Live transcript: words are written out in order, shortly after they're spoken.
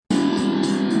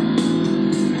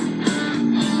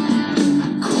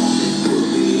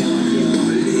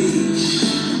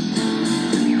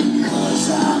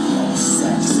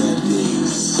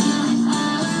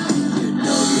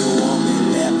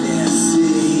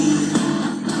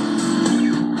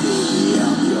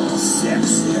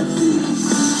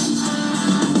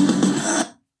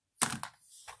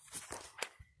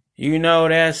You know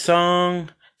that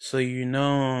song? So you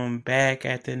know I'm back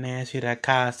at the Nancy da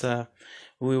Casa.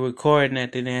 We recording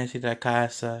at the Nancy da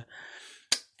Casa.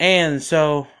 And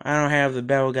so I don't have the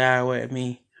bell guy with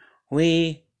me.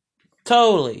 We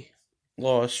totally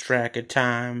lost track of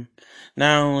time.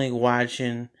 Not only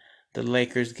watching the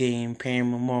Lakers game, paying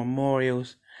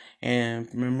memorials, and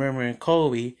remembering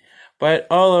Kobe, but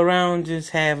all around just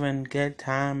having good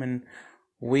time. And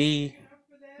we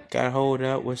got hold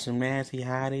up with some nasty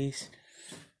hotties.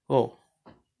 Oh,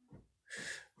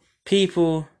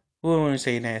 people, we don't want to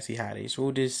say nasty hotties.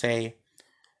 We'll just say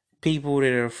people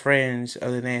that are friends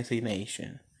of the Nasty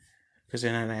Nation. Because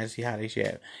they're not nasty hotties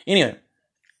yet. Anyway,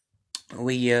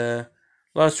 we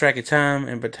lost track of time,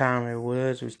 and by the time it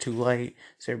was too late.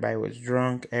 So everybody was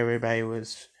drunk. Everybody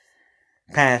was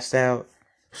passed out.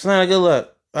 It's not a good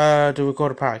look to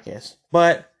record a podcast.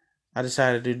 But I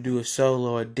decided to do a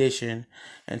solo edition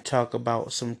and talk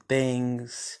about some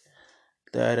things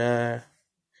that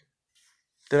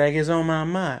I guess on my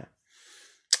mind.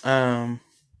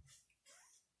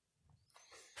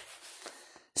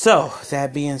 So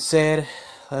that being said,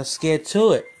 let's get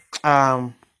to it.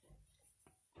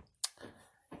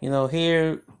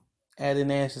 Here at the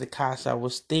Nancy the Casa, I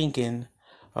was thinking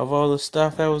of all the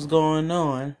stuff that was going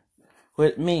on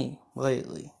with me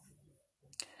lately.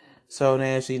 So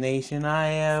Nancy Nation, I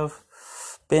have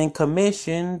been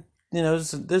commissioned.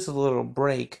 This is a little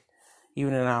break,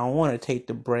 even though I don't want to take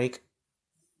the break.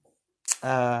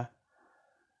 I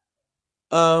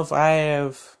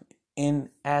have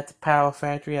at the power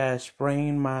factory. I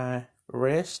sprained my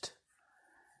wrist,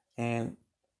 and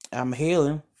I'm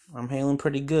healing. I'm healing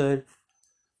pretty good.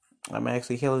 I'm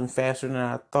actually healing faster than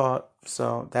I thought,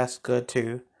 so that's good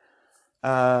too.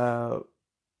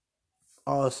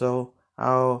 Also,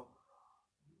 I'll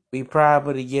be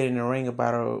probably getting a ring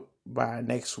by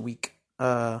next week.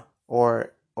 Or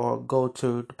go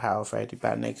to the power factory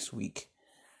by next week.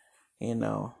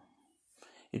 You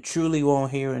truly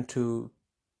won't hear until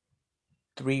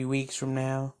 3 weeks from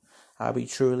now. I'll be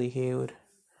truly healed.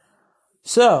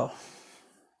 So,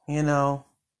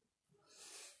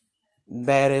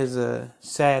 that is a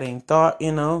saddening thought,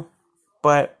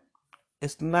 but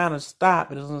it's not a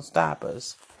stop. It doesn't stop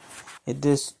us. It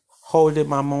just holded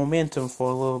my momentum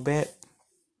for a little bit.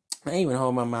 I didn't even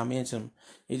hold my momentum.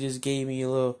 It just gave me a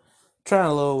little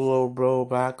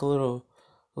roadblock, a little,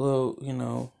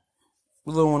 little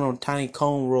one of those tiny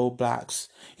cone roadblocks.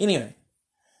 Anyway,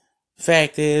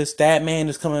 fact is, that man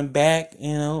is coming back,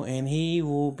 and he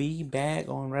will be back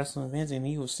on wrestling events, and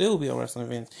he will still be on wrestling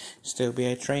events, still be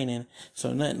at training.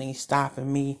 So nothing ain't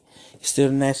stopping me. It's still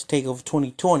the next takeover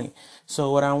 2020.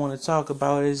 So what I want to talk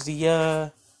about is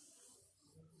the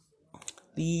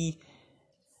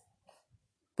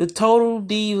total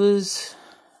divas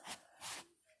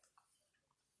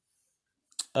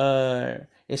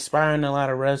inspiring a lot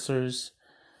of wrestlers,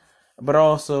 but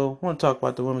also I want to talk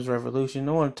about the women's revolution.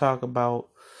 I want to talk about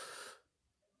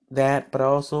that, but I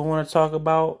also want to talk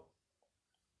about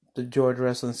the Georgia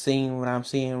wrestling scene, what I'm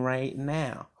seeing right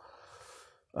now.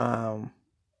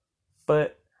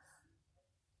 But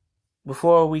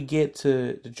before we get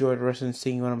to the Georgia wrestling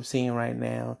scene, what I'm seeing right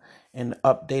now, and the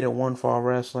update of One Fall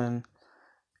Wrestling,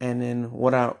 and then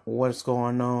what's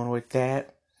going on with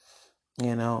that,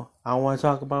 I want to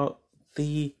talk about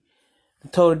the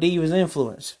Total Divas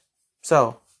influence.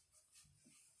 So,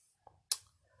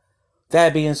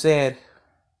 that being said,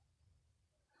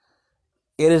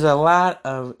 it is a lot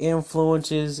of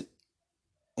influences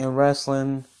in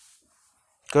wrestling,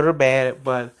 good or bad,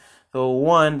 but the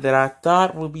one that I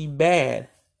thought would be bad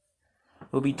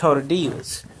would be Total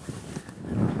Divas.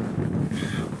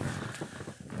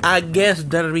 I guess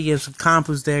WWE has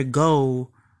accomplished their goal,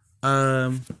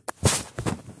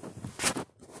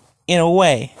 in a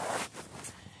way,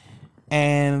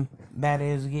 and that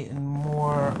is getting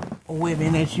more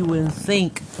women that you wouldn't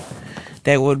think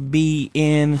that would be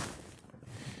in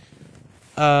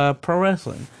pro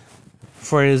wrestling.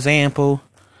 For example,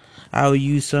 I will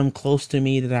use some close to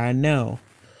me that I know.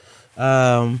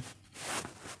 Anna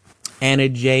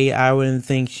Jay, I wouldn't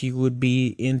think she would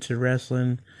be into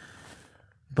wrestling,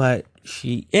 but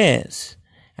she is.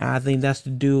 And I think that's the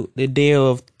deal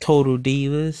of Total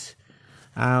Divas.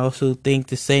 I also think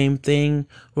the same thing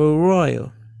with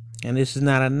Royal. And this is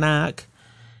not a knock.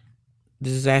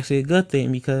 This is actually a good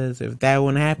thing, because if that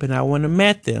wouldn't happen, I wouldn't have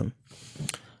met them.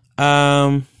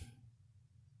 I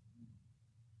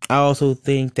also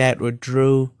think that with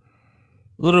Drew,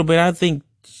 a little bit, I think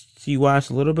she watched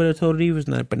a little bit of Total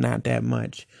Divas, but not that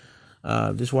much.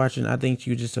 Just watching, I think she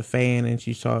was just a fan, and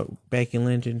she saw Becky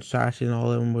Lynch and Sasha and all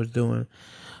of them was doing.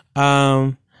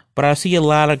 But I see a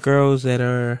lot of girls that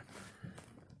are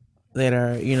that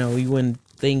are, you wouldn't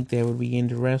think they would be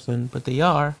into wrestling, but they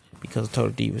are because of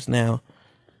Total Divas. Now,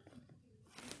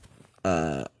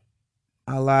 a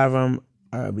lot of them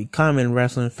are becoming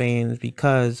wrestling fans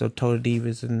because of Total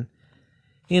Divas, and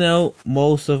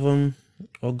most of them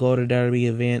will go to WWE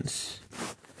events.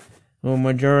 The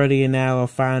majority now are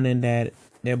finding that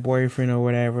their boyfriend or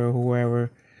whatever,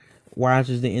 whoever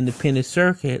watches the independent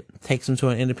circuit, takes them to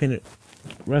an independent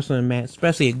wrestling match,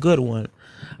 especially a good one.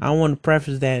 I want to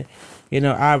preface that,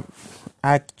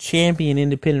 I champion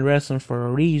independent wrestling for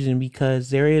a reason,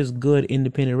 because there is good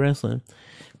independent wrestling.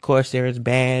 Of course, there is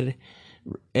bad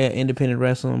independent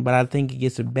wrestling, but I think it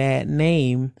gets a bad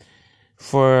name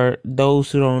for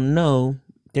those who don't know.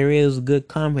 There is good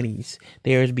companies.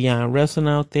 There is Beyond Wrestling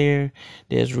out there.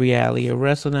 There's Reality of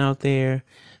Wrestling out there.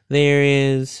 There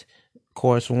is, of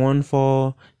course, One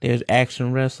Fall. There's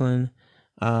Action Wrestling.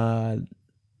 And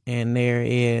there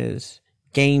is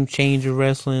Game Changer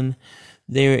Wrestling.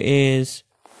 There is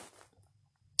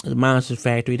the Monster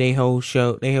Factory. They hold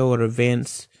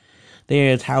events.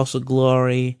 There is House of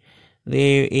Glory.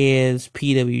 There is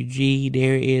PWG.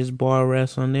 There is Bar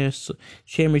Wrestling. There's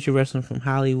Championship Wrestling from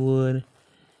Hollywood.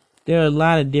 There are a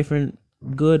lot of different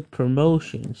good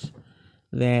promotions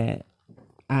that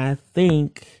I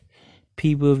think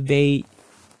people, if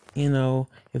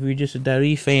you're just a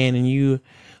WWE fan and you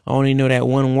only know that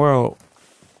one world,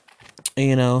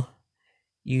 you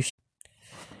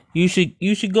you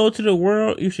should go to the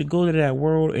world. You should go to that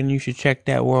world and you should check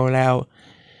that world out.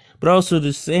 But also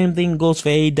the same thing goes for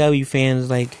AEW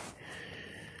fans. Like,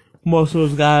 most of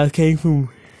those guys came from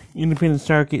independent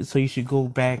circuit, so you should go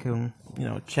back and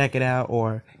check it out.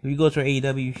 Or if you go to an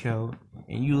AEW show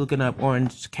and you looking up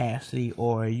Orange Cassidy,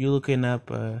 or you looking up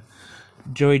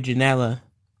Joey Janela,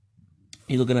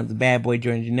 you looking up the bad boy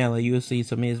Joey Janela, you'll see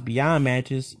some of his Beyond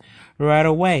matches right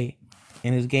away,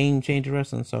 and his Game Changer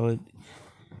Wrestling. So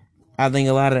I think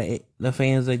a lot of the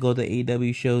fans that go to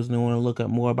AEW shows and want to look up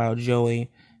more about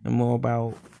Joey and more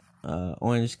about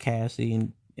Orange Cassidy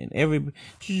and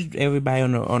everybody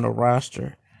on the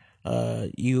roster,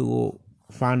 you will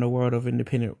find the world of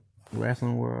independent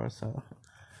wrestling world. So,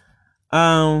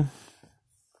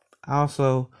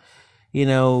 also,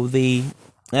 the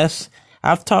that's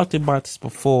I've talked about this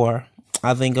before.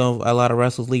 I think of a lot of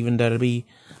wrestlers leaving WWE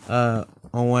on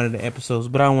one of the episodes,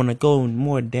 but I want to go in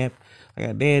more depth like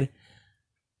I did.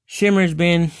 Shimmer's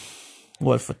been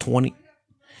for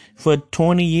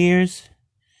 20 years.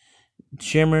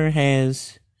 Shimmer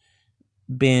has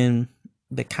been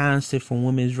the constant for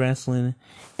women's wrestling,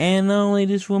 and not only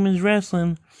this women's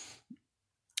wrestling,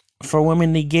 for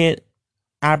women to get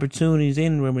opportunities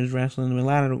in women's wrestling. A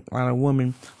lot of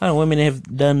women have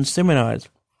done seminars,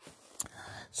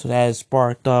 so that has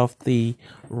sparked off the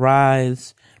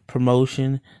Rise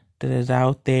promotion that is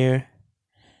out there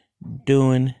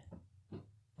doing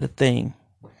the thing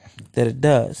that it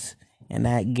does, and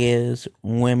that gives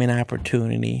women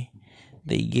opportunity.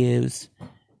 That gives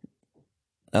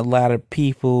a lot of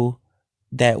people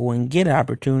that wouldn't get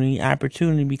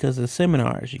opportunity because of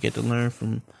seminars. You get to learn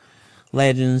from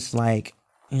legends like,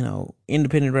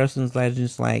 independent wrestling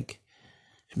legends like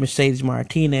Mercedes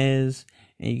Martinez,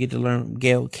 and you get to learn from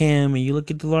Gail Kim, and you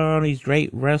get to learn all these great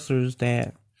wrestlers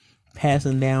that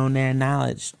passing down their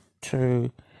knowledge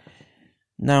to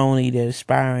not only the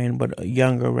aspiring but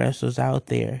younger wrestlers out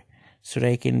there, so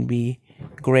they can be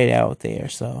great out there.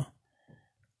 So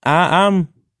I'm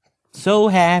so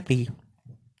happy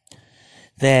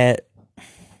that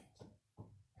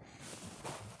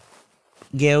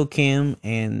Gail Kim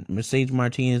and Mercedes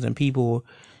Martinez and people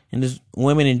and just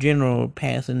women in general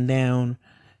passing down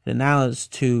the knowledge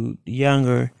to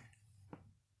younger,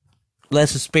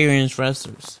 less experienced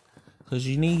wrestlers. Because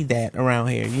you need that around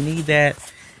here. You need that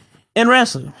in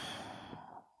wrestling.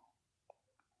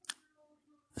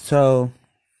 So,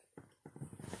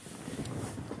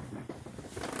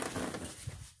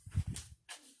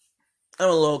 I'm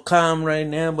a little calm right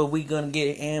now, but we're going to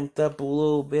get amped up a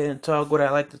little bit and talk what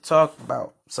I like to talk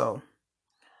about. So,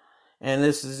 and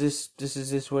this is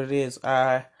just what it is.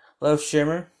 I love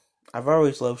Shimmer. I've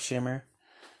always loved Shimmer.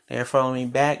 They're following me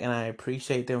back, and I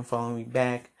appreciate them following me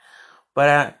back.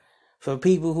 But for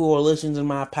people who are listening to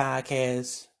my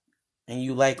podcast and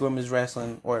you like women's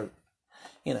wrestling, or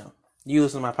you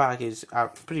listen to my podcast, I'm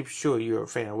pretty sure you're a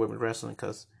fan of women's wrestling,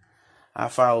 because I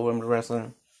follow women's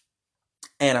wrestling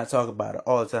and I talk about it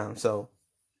all the time. So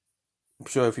I'm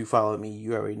sure if you follow me,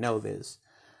 you already know this.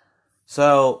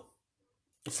 So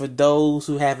for those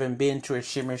who haven't been to a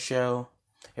Shimmer show,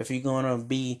 if you've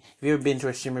ever been to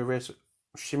a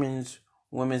Shimmer's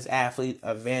women's athlete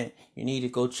event, you need to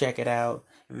go check it out.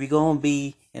 If you're gonna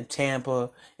be in Tampa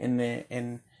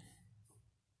in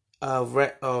of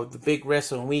the big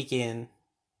wrestling weekend.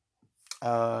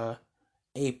 Uh,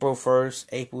 April 1st,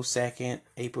 April 2nd,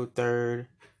 April 3rd.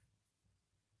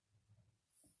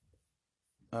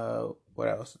 What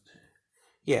else?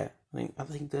 Yeah, I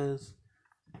think there's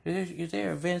is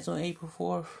there events on April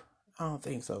 4th? I don't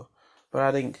think so, but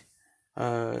I think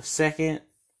 2nd,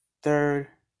 3rd.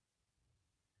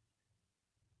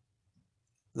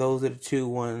 Those are the two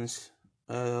ones.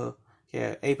 Yeah,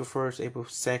 April 1st, April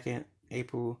 2nd,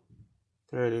 April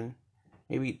 3rd, and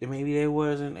maybe there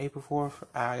was an April 4th.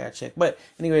 I gotta check. But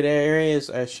anyway, there is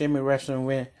a Shimmer Wrestling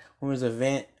Women's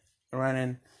event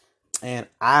running, and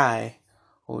I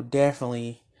will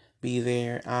definitely be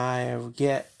there. I've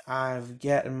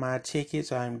gotten my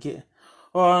tickets. I'm getting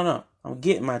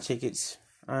my tickets.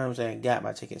 I'm saying got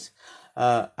my tickets.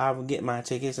 I will get my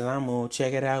tickets, and I'm gonna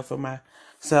check it out for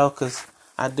myself because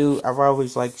I've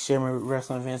always liked Shimmer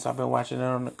Wrestling events. I've been watching it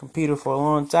on the computer for a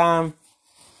long time,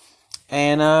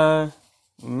 and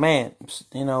man,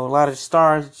 a lot of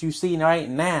stars that you see right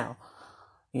now,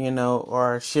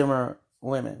 are Shimmer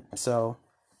women. So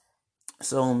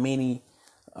many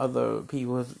other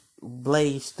people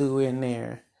blazed through in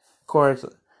there. Of course,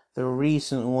 the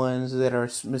recent ones that are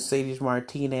Mercedes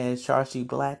Martinez, Charlie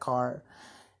Blackheart,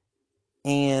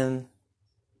 and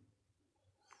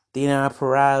Dina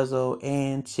Perrazzo,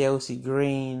 and Chelsea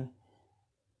Green.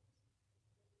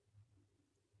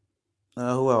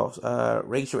 Who else?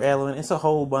 Rachel Ellen. It's a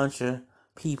whole bunch of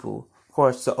people. Of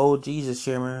course, the OGs of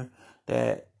Shimmer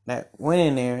that went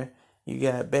in there. You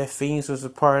got Beth Phoenix was a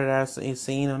part of that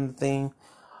scene on the thing.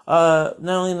 Not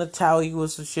only Natalia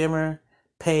was a Shimmer,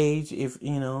 Paige,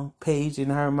 Paige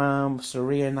and her mom,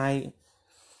 Saria Knight.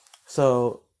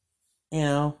 So,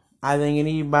 I think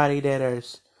anybody that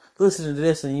is listening to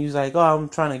this and you're like, oh, I'm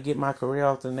trying to get my career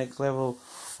off the next level,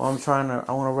 or I want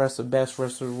to wrestle the best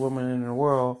wrestler woman in the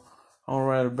world. I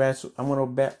want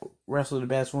to wrestle the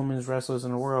best women's wrestlers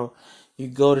in the world. You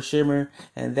go to Shimmer,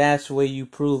 and that's where you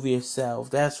prove yourself.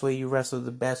 That's where you wrestle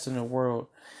the best in the world.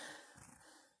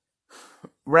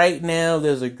 Right now,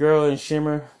 there's a girl in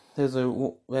Shimmer. There's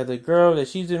a girl that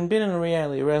she's been in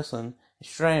reality wrestling,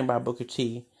 trained by Booker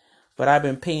T. But I've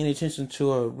been paying attention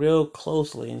to her real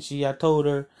closely, and I told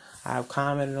her, I've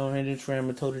commented on her Instagram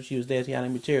and told her she was Nasty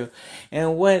Hottie material.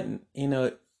 And what,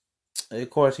 of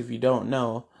course, if you don't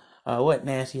know, what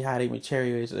Nasty Hottie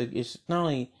material is, it's not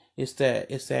only it's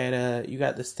that you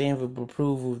got the stamp of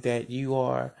approval that you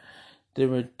are the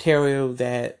material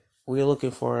that we're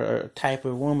looking for, or type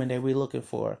of woman that we're looking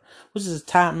for, which is a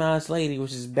top-notch lady,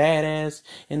 which is badass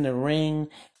in the ring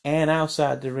and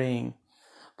outside the ring.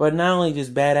 But not only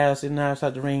just badass and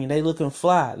outside the ring, they looking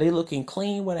fly. They looking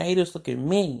clean, but the haters looking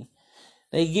mean.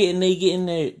 They getting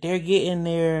their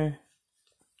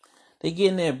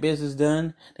business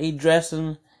done. They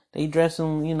dressing,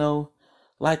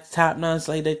 like the top notch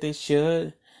like that they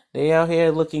should. They out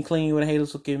here looking clean when the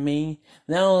haters looking mean.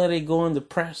 Not only are they going to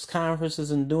press conferences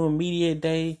and doing media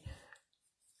day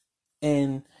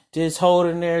and just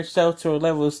holding their self to a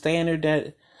level of standard that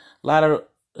a lot of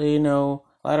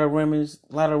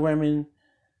women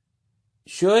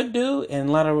should do,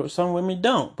 and some women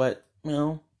don't. But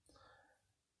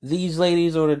these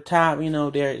ladies are the top.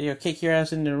 They'll kick your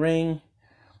ass in the ring.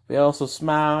 They also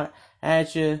smile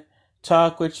at you,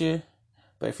 talk with you.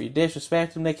 But if you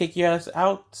disrespect them, they kick your ass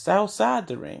outside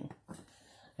the ring.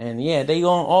 And yeah, they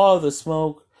on all the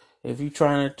smoke if you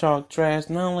trying to talk trash,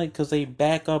 not only because they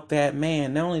back up that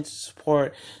man, not only to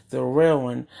support the real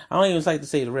one. I don't even like to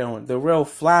say the real one, the real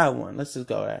fly one. Let's just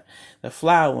go there. The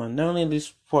fly one. Not only do they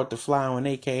support the fly one,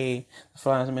 aka the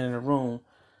flyest man in the room,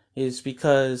 is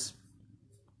because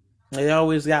they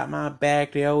always got my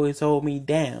back. They always hold me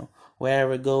down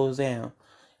wherever it goes down.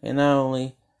 And not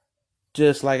only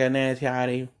just like a nasty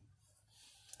hottie,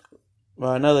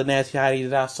 well, another nasty hottie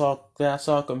that I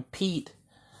saw compete.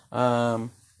 I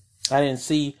didn't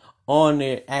see on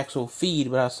their actual feed,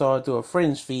 but I saw it through a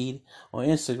friend's feed on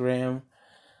Instagram.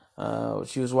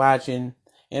 She was watching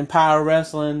Empire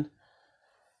Wrestling,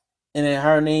 and then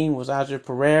her name was Audrey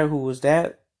Pereira. Who was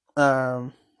that?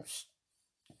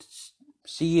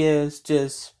 She is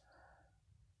just.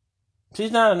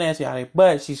 She's not a nasty hottie,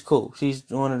 but she's cool. She's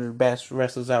one of the best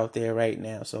wrestlers out there right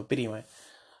now. So, but anyway.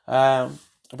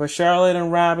 But Charlotte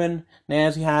and Robin,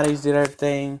 Nasty Hotties did her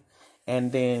thing.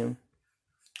 And then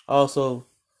also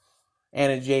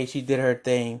Anna Jay, she did her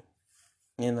thing.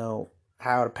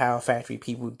 How the Power Factory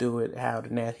people do it, how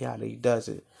the Nasty Hottie does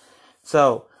it.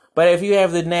 So, but if you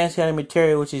have the Nasty Hottie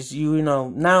material, which is,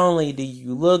 not only do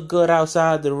you look good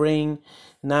outside the ring,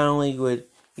 not only with,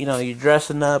 you're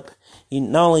dressing up, you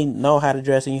not only know how to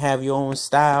dress and you have your own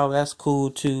style, that's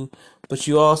cool too. but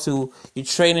you're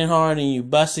training hard and you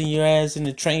busting your ass in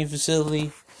the training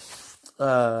facility.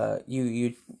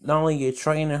 You not only you're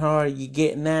training hard, you're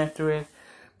getting after it,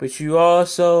 but you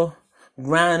also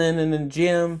grinding in the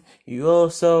gym. You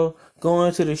also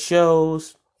going to the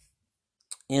shows.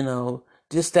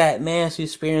 Just that nasty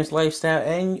experience lifestyle,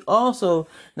 and also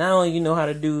not only you know how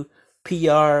to do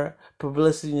PR,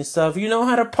 publicity and stuff, you know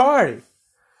how to party.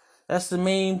 That's the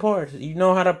main part. You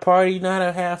know how to party, you know how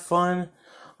to have fun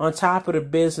on top of the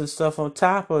business stuff, on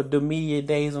top of the media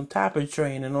days, on top of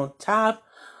training, on top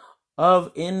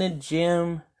of in the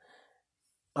gym,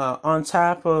 on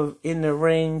top of in the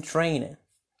ring training.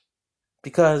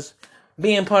 Because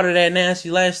being part of that nasty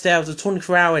lifestyle is a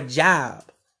 24-hour job.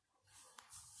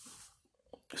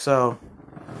 So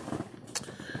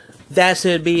that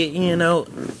should be,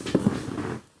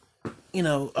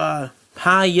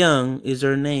 Ha Young is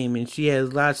her name, and she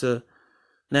has lots of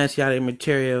nasty hottie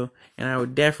material, and I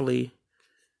would definitely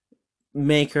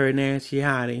make her a nasty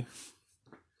hottie.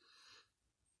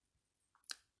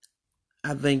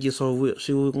 I think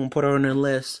we're gonna put her on the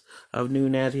list of new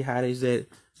nasty hotties that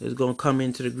is gonna come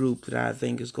into the group that I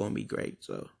think is gonna be great.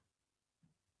 So,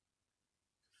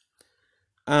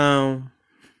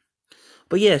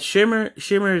 but yeah,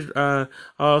 Shimmer's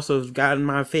also has gotten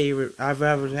my favorite. I've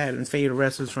ever had favorite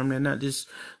wrestlers from there, not just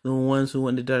the ones who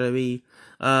went to WWE.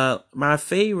 My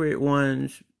favorite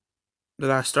ones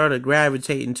that I started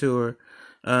gravitating to her.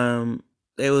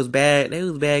 They was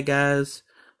bad guys,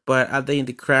 but I think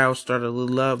the crowd started to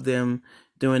love them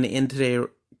during the end of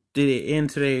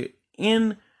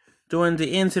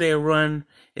their run.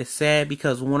 It's sad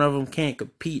because one of them can't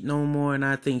compete no more, and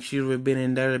I think she would have been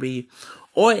in WWE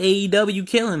or AEW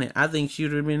killing it. I think she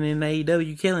would have been in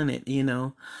AEW killing it.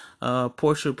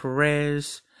 Portia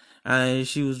Perez,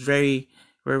 she was very,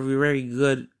 very, very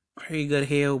good. Very good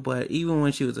heel, but even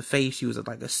when she was a face, she was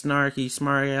like a snarky,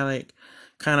 smart aleck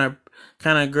kind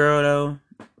of girl though.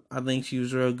 I think she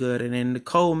was real good. And then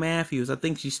Nicole Matthews, I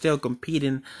think she's still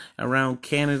competing around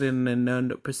Canada and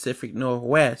the Pacific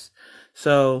Northwest.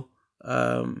 So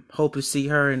hope to see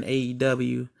her in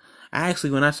AEW.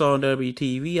 Actually, when I saw on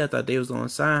WTV, I thought they was gonna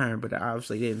sign her, but they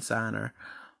obviously didn't sign her.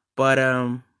 But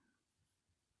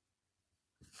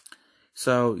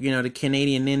so the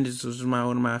Canadian Ninjas was one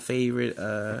of my favorite.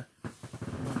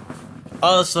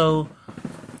 Also,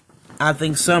 I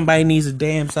think somebody needs a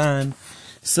damn sign.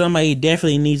 Somebody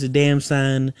definitely needs a damn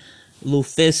sign.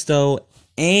 Lufisto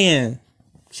and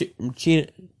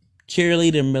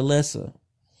cheerleader Melissa.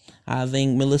 I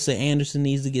think Melissa Anderson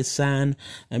needs to get signed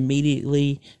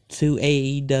immediately to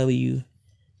AEW,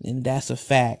 and that's a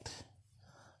fact.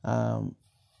 I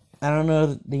don't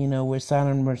know. We're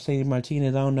signing Mercedes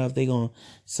Martinez. I don't know if they're gonna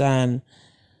sign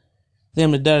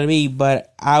them to WWE,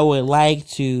 but I would like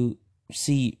to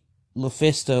see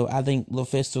Lufisto. I think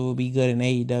Lufisto will be good in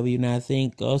AEW, and I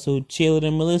think also Chilled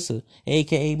and Melissa,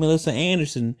 aka Melissa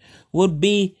Anderson, would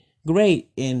be great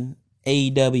in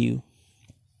AEW.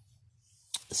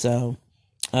 So,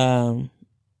 yeah.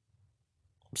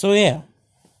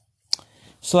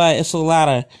 It's a lot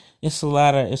of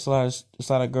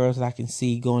girls that I can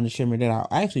see going to Shimmer that I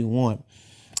actually want.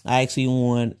 I actually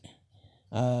want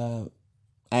to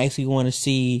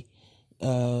see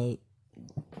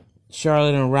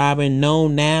Charlotte and Robin,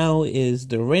 known now is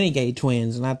the Renegade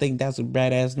Twins, and I think that's a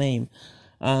badass name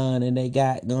that they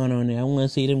got going on there. I want to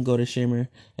see them go to Shimmer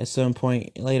at some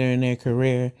point later in their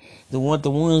career. The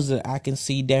ones that I can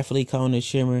see definitely coming to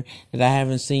Shimmer that I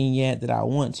haven't seen yet, that I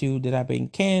want to, that I've been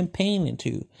campaigning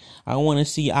to. I want to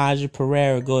see Aja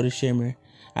Pereira go to Shimmer.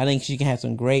 I think she can have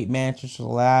some great matches with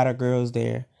a lot of girls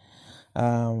there.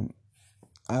 I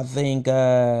think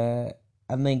I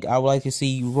would like to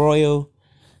see Royal.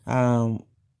 I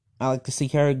like to see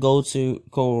her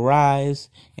go Rise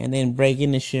and then break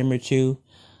into Shimmer too.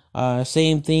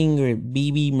 Same thing with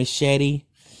BB Machete.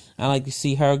 I like to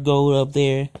see her go up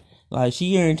there. Like,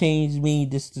 she entertains me,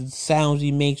 just the sounds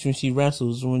she makes when she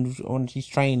wrestles, when she's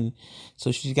training.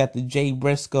 So she's got the Jay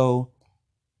Briscoe.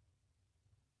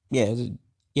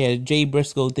 Jay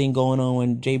Briscoe thing going on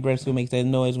when Jay Briscoe makes that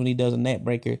noise when he does a net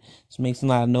breaker. It makes a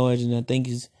lot of noise, and I think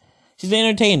she's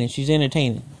entertaining. She's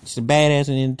entertaining. She's a badass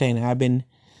and entertaining. I've been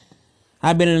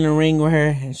in the ring with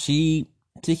her, and she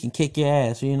can kick your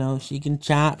ass. She can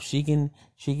chop, she can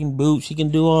boot, she can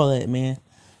do all that, man.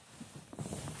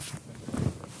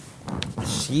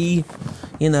 She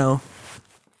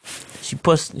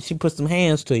puts some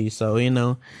hands to you, so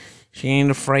she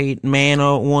ain't afraid, man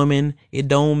or woman. It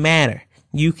don't matter.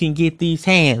 You can get these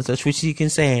hands. That's what she can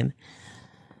say.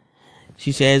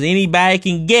 She says anybody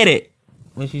can get it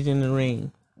when she's in the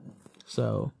ring.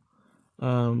 So,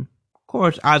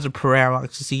 course, Aja Pereira, I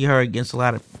like to see her against a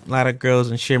lot of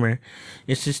girls in Shimmer.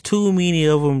 It's just too many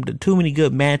of them, too many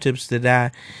good matchups that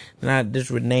I not just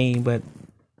would name, but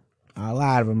a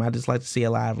lot of them. I just like to see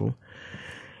a lot of them.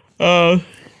 I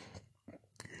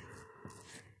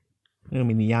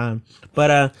mean, yawn,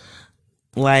 but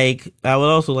like I would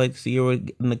also like to see her with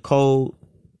Nicole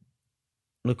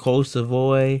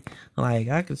Savoy. Like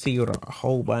I could see with a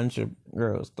whole bunch of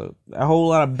girls. Though. A whole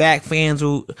lot of backhands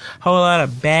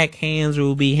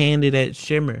will be handed at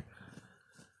Shimmer.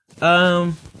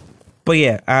 But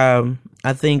yeah, I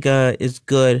think it's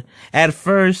good. At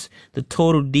first, the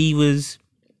Total Divas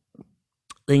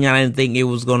thing, I didn't think it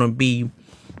was gonna be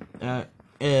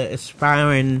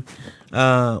aspiring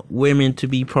women to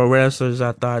be pro wrestlers.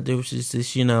 I thought there was just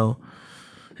this, get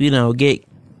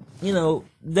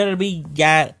that'll be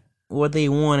got what they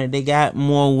wanted. They got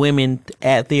more women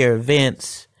at their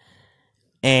events,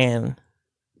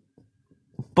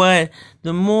 but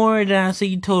the more that I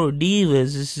see Total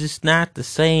Divas, it's just not the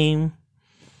same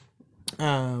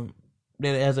that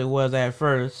as it was at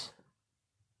first.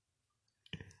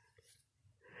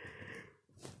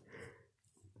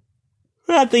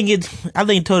 I think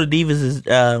Total Divas is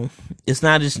it's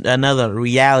not just another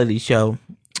reality show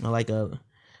like a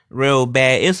real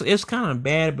bad. It's kind of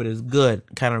bad, but it's good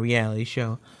kind of reality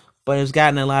show. But it's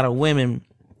gotten a lot of women.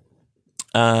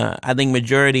 I think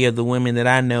majority of the women that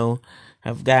I know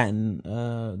have gotten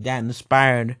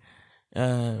inspired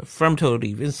from Total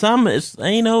Divas. And some is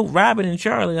Robin and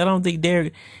Charlotte. I don't think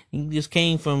they're just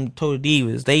came from Total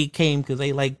Divas. They came because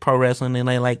they like pro wrestling and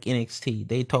they like NXT.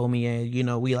 They told me,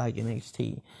 we like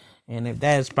NXT, and if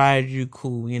that inspires you,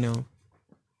 cool.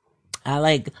 I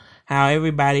like how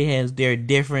everybody has their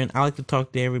different. I like to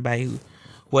talk to everybody who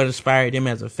what inspired them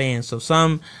as a fan. So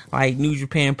some like New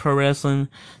Japan Pro Wrestling,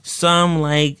 some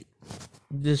like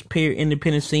this peer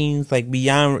independent scenes like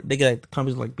Beyond. They got like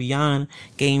companies like Beyond,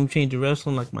 Game Changer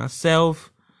Wrestling, like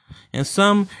myself, and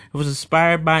some was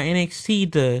inspired by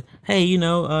NXT to hey,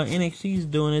 NXT's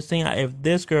doing this thing. If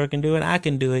this girl can do it, I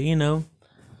can do it.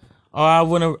 Or I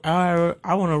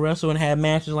wanna wrestle and have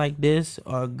matches like this.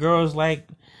 Or girls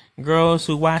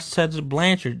who watch Tessa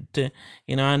Blanchard.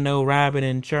 I know Robin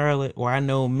and Charlotte, or I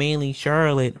know mainly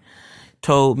Charlotte,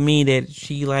 told me that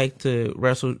she liked to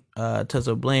wrestle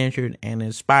Tessa Blanchard and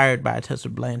inspired by Tessa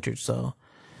Blanchard. So,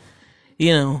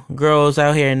 girls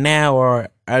out here now are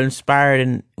inspired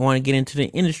and want to get into the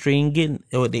industry and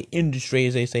the industry,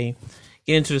 as they say,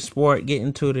 get into the sport, get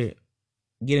into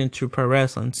pro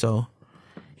wrestling. So,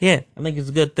 yeah, I think it's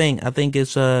a good thing. I think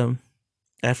it's at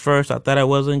first I thought it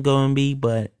wasn't going to be,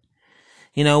 but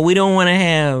we don't want to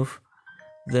have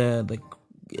the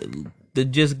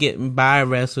just getting by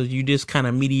wrestlers. You just kind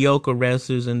of mediocre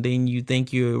wrestlers, and then you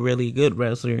think you're a really good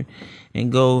wrestler,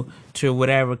 and go to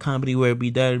whatever company, where it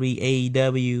be WWE,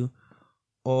 AEW,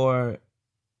 or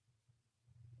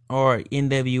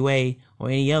NWA, or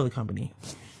any other company.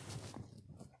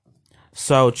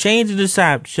 So changing the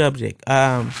subject.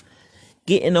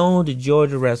 Getting on to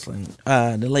Georgia wrestling.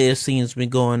 The latest scene's been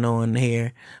going on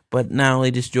here, but not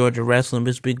only just Georgia wrestling, but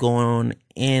it's been going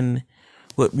on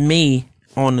with me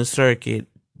on the circuit.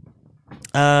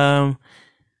 All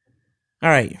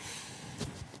right.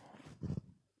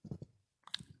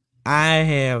 I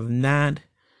have not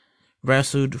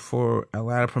wrestled for a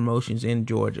lot of promotions in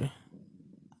Georgia.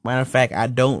 Matter of fact, I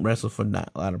don't wrestle for a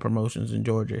lot of promotions in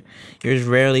Georgia. There's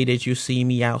rarely that you see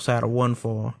me outside of one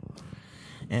fall.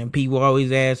 And people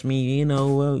always ask me,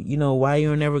 why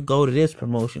you never go to this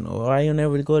promotion, or why you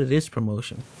never go to this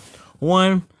promotion.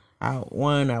 I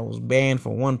was banned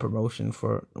for one promotion.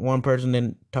 For one person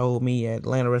then told me at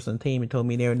Atlanta Wrestling Team and told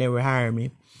me they would never hire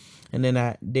me. And then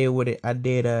I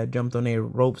jumped on their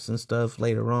ropes and stuff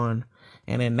later on.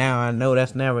 And then now I know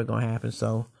that's never gonna happen.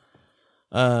 So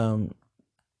don't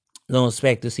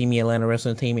expect to see me at Atlanta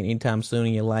Wrestling Team anytime soon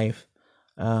in your life.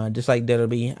 Just like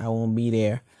WWE, I won't be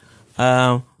there.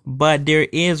 But there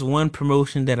is one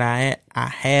promotion that I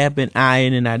have been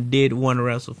eyeing and I did want to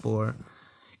wrestle for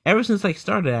ever since I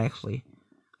started, actually.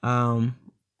 It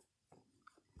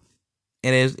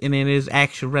is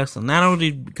Action Wrestling. Not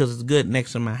only because it's good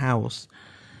next to my house.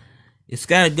 It's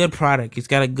got a good product. It's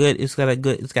got good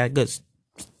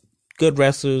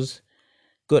wrestlers,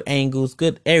 good angles,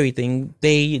 good everything.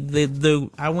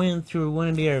 I went through one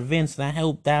of their events and I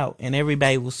helped out, and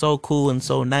everybody was so cool and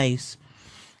so nice.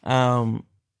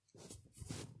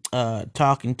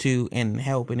 Talking to and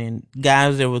helping, and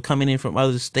guys that were coming in from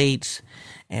other states,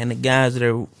 and the guys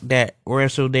that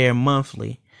wrestle there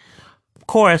monthly. Of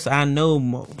course, I know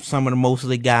most of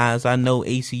the guys. I know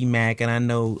AC Mack, and I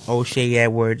know O'Shea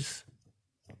Edwards,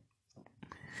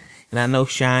 and I know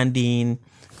Sean Dean,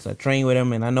 I trained with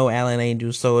him, and I know Alan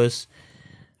Angel, so it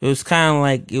was kind of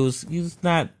like he was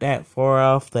not that far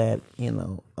off that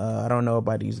I don't know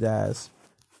about these guys,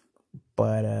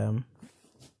 but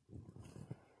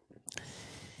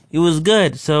it was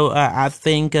good. So I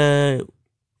think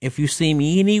if you see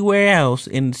me anywhere else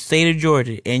in the state of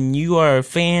Georgia and you are a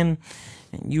fan,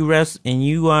 you're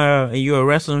a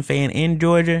wrestling fan in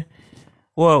Georgia,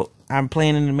 well, I'm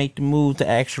planning to make the move to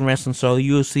Action Wrestling, so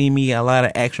you'll see me at a lot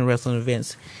of Action Wrestling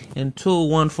events until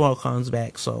One Fall comes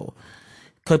back. So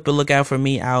keep a lookout for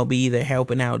me. I'll be either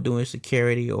helping out doing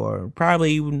security or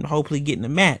probably even hopefully getting a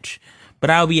match.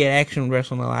 But I'll be at Action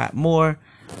Wrestling a lot more.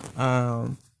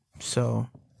 But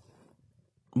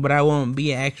I won't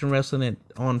be at Action Wrestling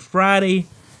on Friday,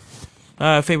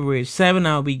 February 7th.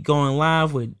 I'll be going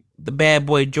live with the bad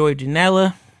boy Joy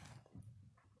Janela.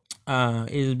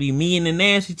 It'll be me and the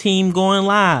Nancy team going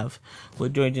live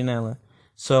with Joy Janela.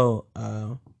 So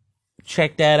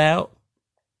check that out.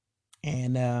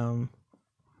 And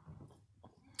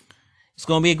it's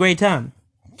gonna be a great time.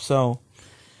 So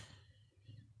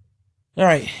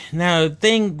alright, now the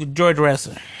thing with Georgia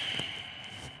Wrestling.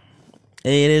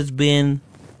 It has been,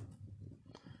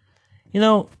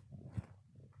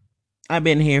 I've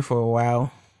been here for a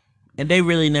while, and they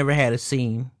really never had a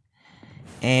scene.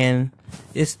 And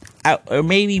or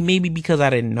maybe because I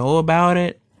didn't know about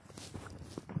it,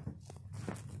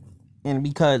 and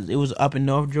because it was up in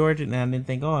North Georgia, and I didn't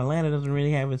think, Atlanta doesn't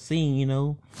really have a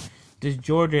scene, This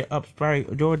Georgia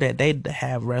they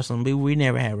have wrestling, but we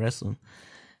never had wrestling.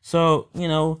 So,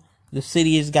 the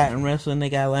city has gotten wrestling. They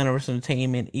got Atlanta Wrestling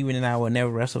Entertainment, even though I would never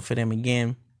wrestle for them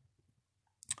again.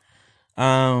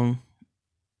 And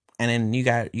then you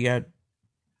got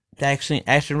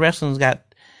Action Wrestling's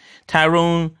got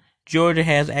Tyrone. Georgia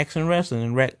has Action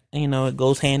Wrestling, and it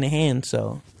goes hand in hand.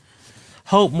 So,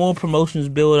 hope more promotions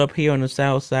build up here on the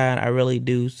South Side. I really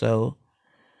do. So,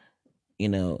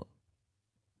 we'd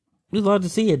love to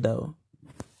see it though.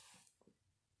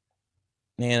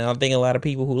 And I think a lot of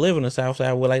people who live on the South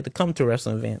Side would like to come to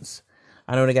wrestling events.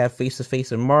 I know they got Face to Face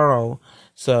tomorrow,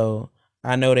 so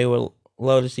I know they would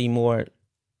love to see more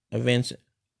events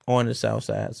on the South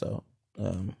Side. So,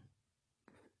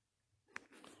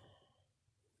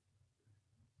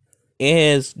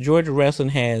 Georgia wrestling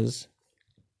has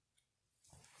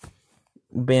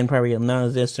been probably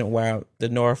non-existent while the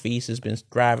Northeast has been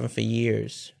thriving for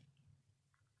years.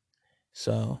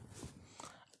 So,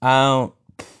 but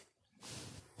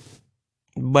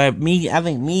I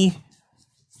think me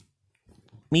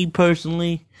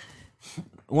personally,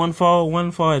 One Fall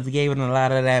has given a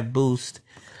lot of that boost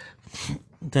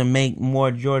to make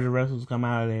more Georgia wrestlers come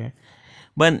out of there.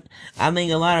 But I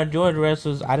think a lot of Georgia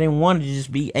wrestlers, I didn't want to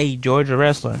just be a Georgia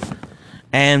wrestler.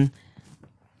 And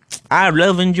I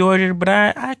live in Georgia, but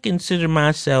I consider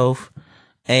myself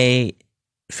a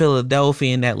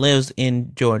Philadelphian that lives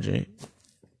in Georgia.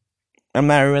 I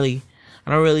don't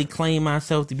really claim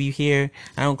myself to be here.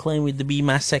 I don't claim it to be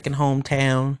my second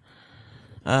hometown.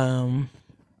 Even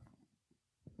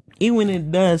when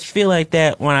it does feel like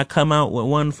that when I come out with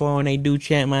One Fall and they do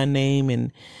chant my name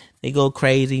and they go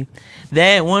crazy.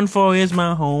 That One Fall is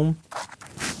my home.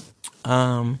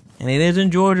 And it is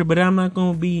in Georgia, but I'm not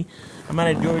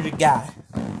a Georgia guy.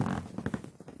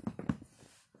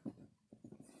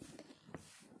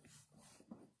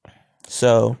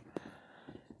 So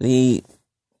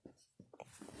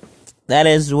that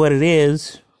is what it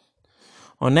is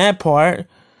on that part.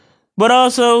 But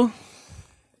also,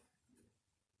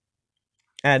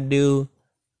 I do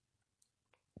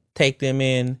take them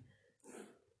in.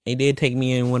 They did take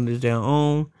me in when it was their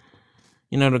own.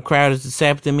 The crowd is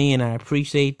accepting me, and I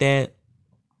appreciate that.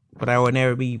 But I would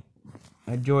never be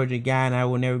a Georgia guy, and I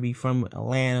would never be from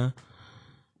Atlanta.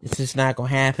 It's just not gonna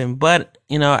happen. But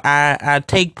I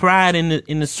take pride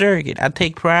in the circuit. I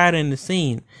take pride in the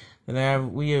scene.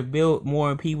 And we have built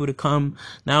more people to come,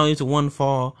 not only to One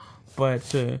Fall, but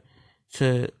to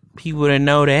people to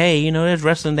know that, hey, there's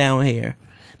wrestling down here.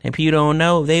 And people don't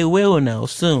know, they will know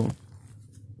soon.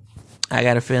 I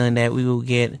got a feeling that we will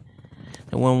get,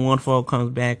 that when One Fall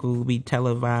comes back, we will be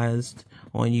televised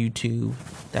on YouTube.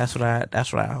 That's what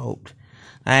I hoped.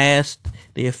 I asked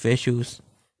the officials,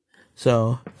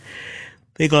 so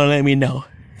they're gonna let me know.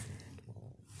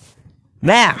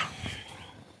 Now,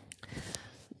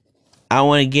 I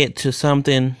want to get to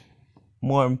something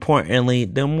more importantly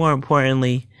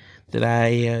that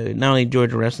I not only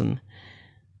Georgia wrestling.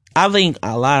 I think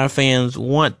a lot of fans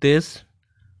want this.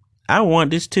 I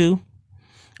want this too.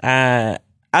 I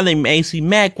think AC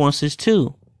Mack wants this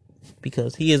too,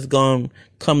 because he has come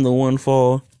to One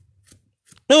Fall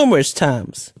numerous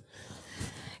times,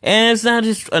 and it's not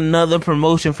just another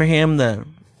promotion for him to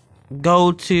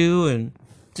go to and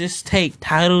just take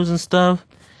titles and stuff.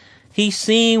 He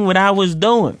seen what I was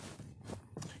doing.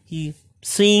 He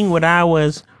seen what I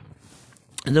was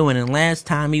doing. And last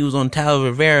time he was on Tyler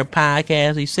Rivera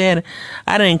podcast, he said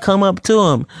I didn't come up to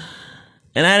him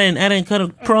and I didn't cut a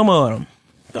promo on him.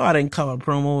 No, I didn't cut a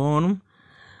promo on him.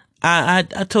 I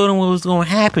told him what was gonna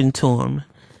happen to him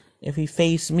if he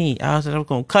faced me. I was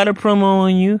gonna cut a promo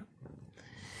on you.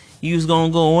 You was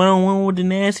gonna go 1-on-1 with the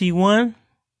Nasty One.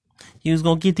 You was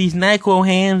gonna get these NyQuil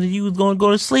hands and you was gonna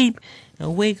go to sleep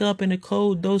and wake up in a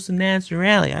cold dose of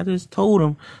naturality. I just told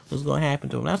him what's gonna happen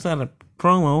to him. That's not a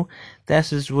promo. That's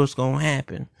just what's gonna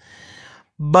happen.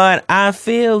 But I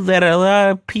feel that a lot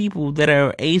of people that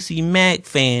are AC Mack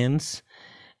fans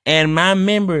and my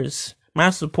members,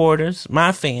 my supporters,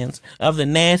 my fans of the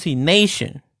Nasty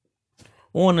Nation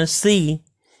want to see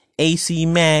AC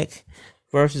Mack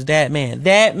versus that man.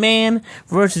 That man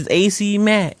versus AC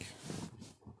Mack.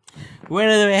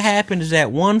 Whether it happens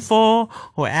at One Fall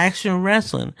or Action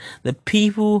Wrestling, the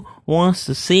people wants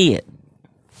to see it.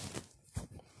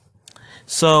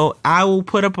 So I will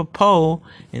put up a poll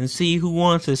and see who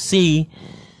wants to see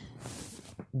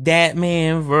that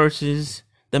man versus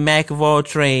the Mac of all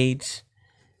trades.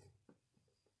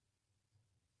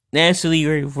 Nasty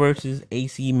Leroy versus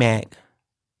AC Mack.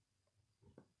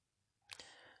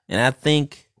 And I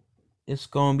think it's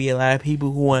going to be a lot of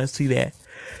people who want to see that.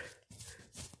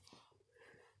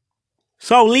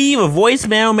 So leave a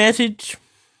voicemail message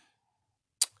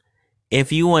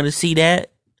if you want to see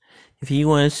that. If you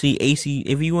want to see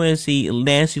if you want to see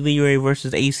Nasty Leroy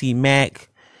versus AC Mack.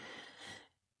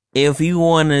 If you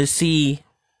want to see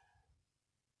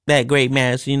that great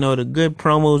match, you know, the good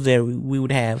promos that we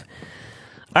would have.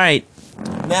 All right,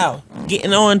 now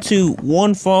getting on to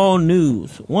One Fall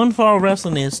news. One Fall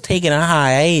Wrestling is taking a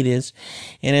hiatus,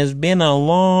 and it's been a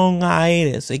long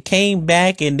hiatus. It came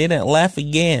back and then it left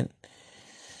again.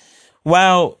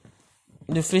 While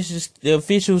the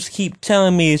officials keep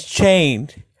telling me it's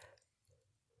changed.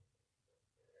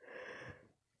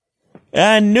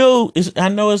 I know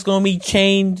it's gonna be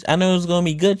changed. I know it's gonna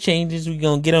be good changes. We're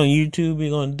gonna get on YouTube. We're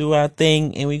gonna do our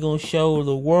thing, and we're gonna show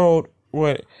the world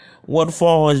what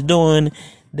Fall is doing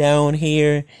down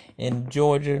here in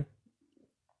Georgia.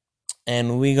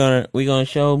 And we're gonna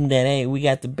show them that, hey, we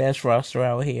got the best roster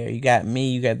out here. You got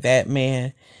me. You got that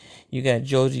man. You got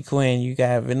Josie Quinn. You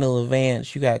got Vanilla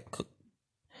Vance. You got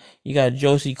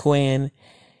Josie Quinn.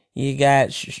 You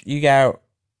got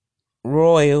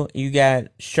Royal. You got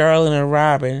Charlotte and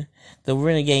Robin, the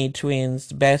Renegade Twins.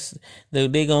 The best. They're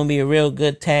gonna be a real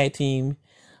good tag team.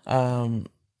 Who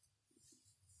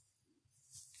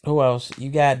else? You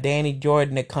got Danny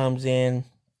Jordan that comes in.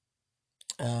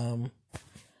 Who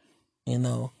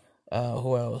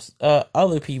else?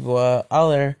 Other people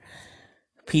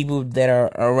that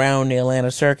are around the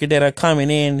Atlanta circuit that are coming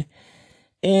in,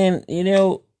 and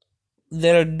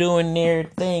that are doing their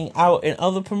thing out in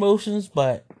other promotions,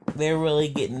 but they're really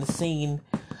getting seen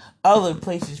other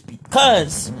places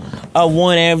because of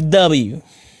 1FW.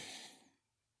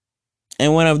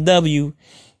 And 1FW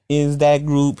is a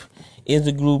group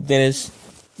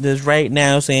that's right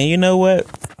now saying, you know what?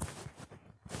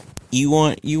 You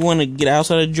want to get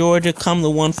outside of Georgia, come to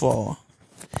One Fall.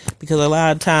 Because a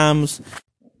lot of times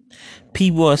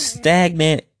people are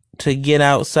stagnant to get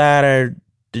outside of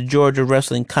the Georgia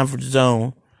wrestling comfort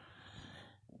zone.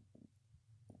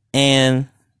 And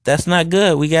that's not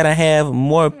good. We gotta have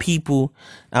more people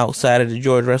outside of the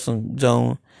Georgia wrestling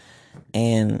zone,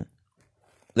 and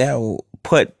that will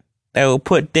put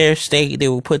their state, they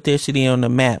will put their city on the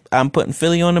map. I'm putting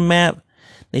Philly on the map.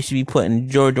 They should be putting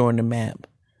Georgia on the map.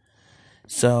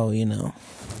 So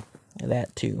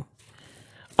that too.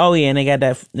 Oh yeah, and they got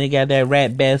that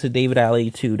rat bastard David Ail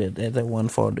too. That's at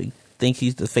 140. Thinks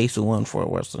he's the face of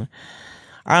 140 wrestling.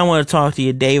 I want to talk to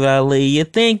you, David Ail. You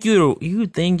think you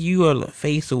are the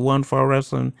face of 140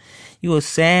 wrestling? You are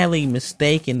sadly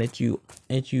mistaken that you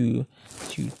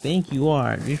think you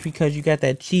are, just because you got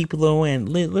that cheap low end.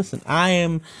 Listen,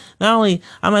 I'm not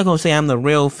gonna say I'm the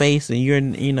real face, and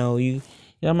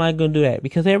I'm not gonna do that,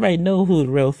 because everybody know who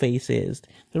the real face is.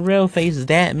 The real face is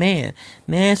that man,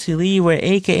 Nasty Leroy,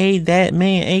 aka that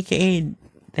man, aka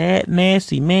that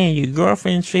nasty man, your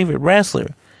girlfriend's favorite wrestler.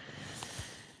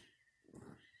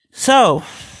 So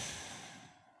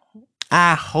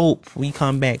I hope we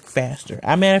come back faster.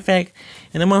 As a matter of fact,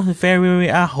 in the month of February,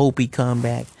 I hope we come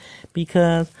back,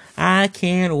 because I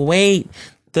can't wait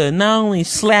to not only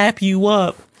slap you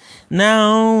up, not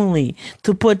only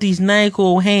to put these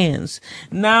NyQuil hands,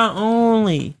 not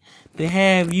only to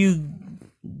have you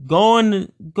going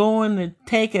to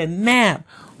take a nap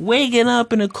waking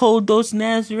up in a cold dose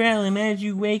natural, and as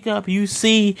you wake up, you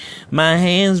see my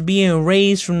hands being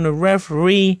raised from the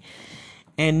referee,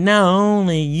 and not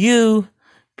only you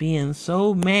being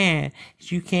so mad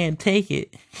that you can't take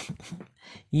it,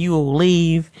 you will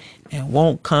leave and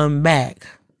won't come back.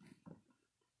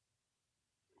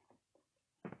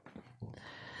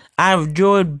 I've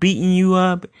enjoyed beating you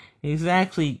up.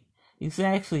 Exactly.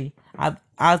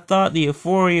 I thought the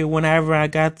euphoria whenever I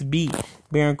got to beat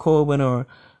Baron Corbin or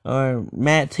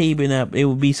Matt Taven up, it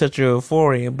would be such a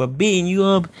euphoria. But beating you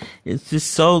up is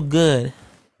just so good.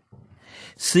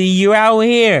 See, you're out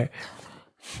here.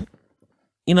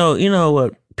 You know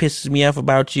what pisses me off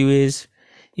about you is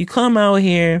you come out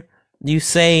here, you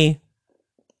say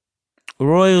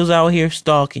Royal's out here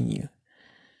stalking you.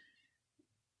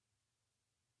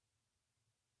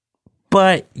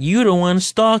 But you the one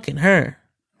stalking her.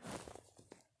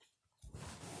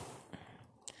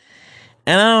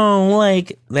 And I don't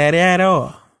like that at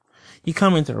all. You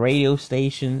come into radio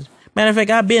stations. Matter of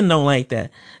fact, I been don't like that.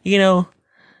 You know,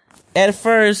 at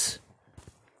first,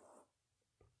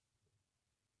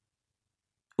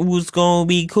 it was gonna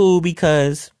be cool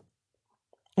because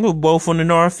we're both from the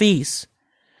Northeast.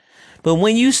 But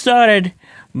when you started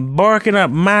barking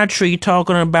up my tree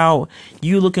talking about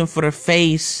you looking for the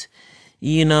face,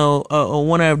 you know, or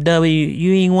one of W,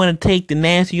 you didn't want to take the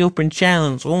Nasty Open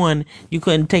Challenge. One, you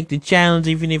couldn't take the challenge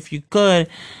even if you could,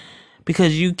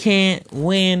 because you can't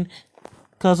win,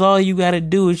 because all you gotta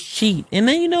do is cheat. And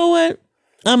then you know what?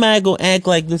 I'm not gonna act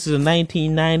like this is a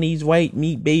 1990s white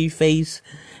meat baby face.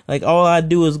 Like all I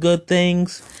do is good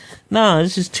things. No,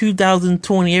 this is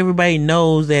 2020. Everybody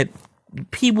knows that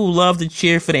people love to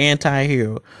cheer for the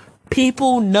anti-hero.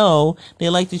 People know they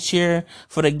like to cheer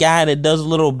for the guy that does a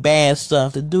little bad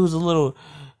stuff. The dude's a little,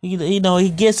 you know, he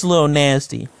gets a little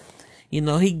nasty. He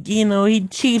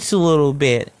cheats a little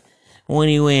bit when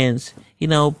he wins. You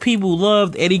know, people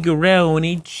loved Eddie Guerrero when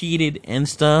he cheated and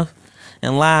stuff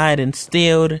and lied and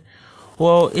stealed.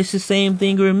 Well, it's the same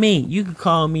thing with me. You could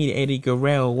call me the Eddie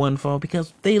Guerrero one for,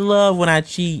 because they love when I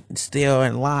cheat, steal,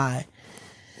 and lie.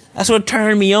 That's what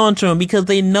turned me on to them, because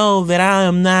they know that I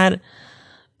am not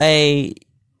a,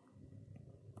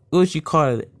 what you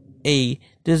call it,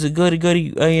 just a goody,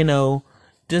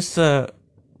 just a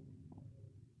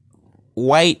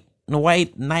white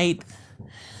knight,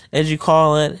 as you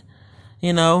call it.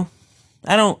 You know,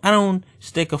 I don't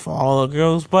stick up for all the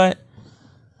girls, but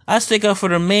I stick up for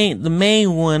the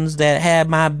main ones that had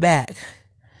my back.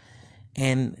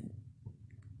 And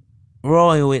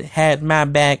Roy had my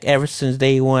back ever since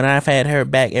day one. I've had her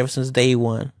back ever since day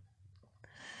one.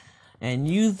 And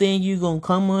you think you gonna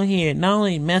come on here not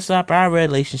only mess up our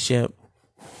relationship,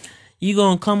 you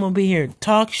gonna come up here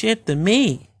talk shit to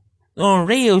me on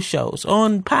radio shows,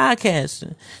 on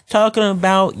podcasts, talking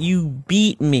about you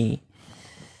beat me.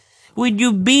 What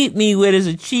you beat me with is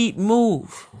a cheap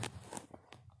move.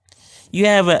 You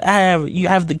have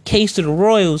the case of the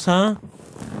Royals, huh?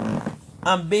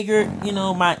 I'm bigger,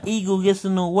 my ego gets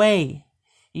in the way.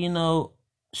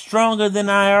 Stronger than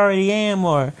I already am,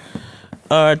 or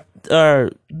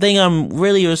think I'm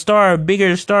really a star,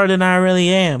 bigger star than I really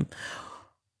am.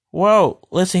 Whoa,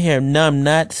 listen here, numb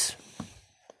nuts.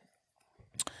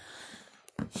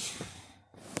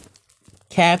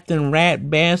 Captain Rat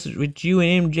Bastard with you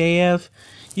and MJF.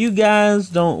 You guys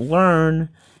don't learn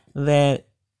that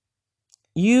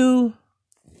you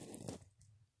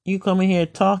come in here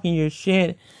talking your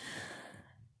shit,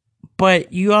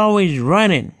 but you always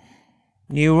running.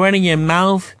 You running your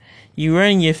mouth, you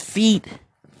running your feet.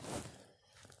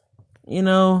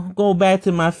 Go back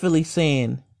to my Philly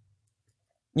saying,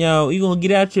 you gonna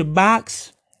get out your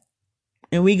box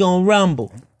and we gonna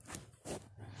rumble.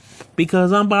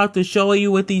 Because I'm about to show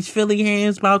you what these Philly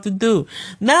hands about to do.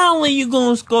 Not only you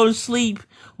gonna go to sleep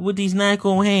with these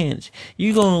Nyko hands,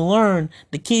 you gonna learn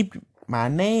to keep my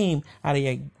name out of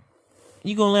your...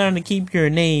 You gonna learn to keep your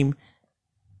name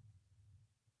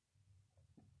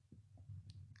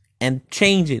and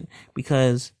change it,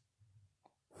 because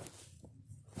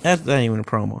that's not even a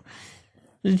promo.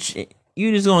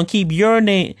 You just gonna keep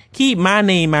my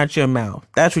name out your mouth.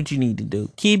 That's what you need to do.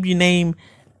 Keep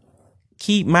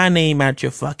my name out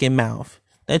your fucking mouth.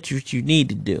 That's what you need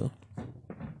to do.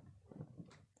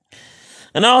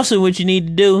 And also what you need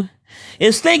to do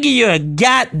is thinking you're a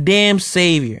goddamn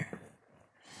savior.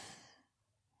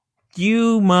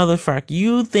 You motherfucker,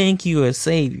 you think you're a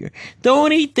savior. The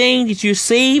only thing that you're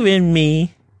saving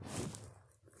me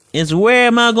is where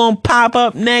am I gonna pop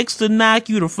up next to knock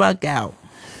you the fuck out.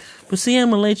 But see, I'm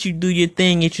gonna let you do your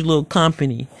thing at your little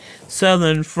company,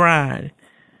 Southern Fried.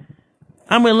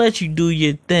 I'm gonna let you do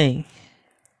your thing.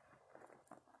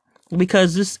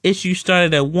 because this issue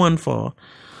started at one fall.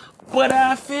 But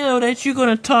I feel that you're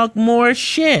gonna talk more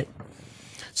shit.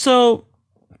 So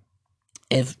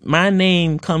if my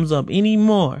name comes up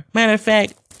anymore, matter of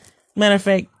fact,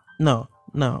 no,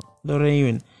 don't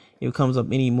even if it comes up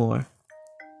anymore.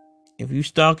 If you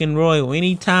stalking Roy or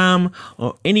any time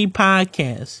or any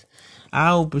podcast,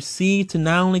 I will proceed to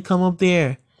not only come up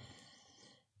there,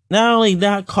 not only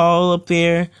not call up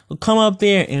there, but come up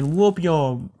there and whoop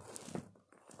your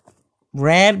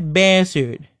rat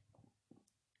bastard,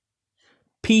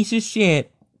 piece of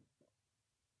shit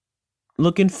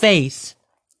looking face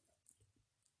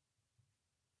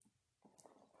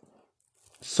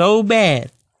so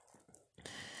bad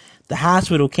the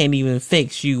hospital can't even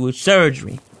fix you with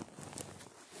surgery.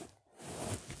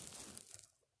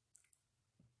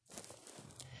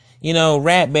 You know,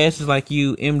 rat bastards like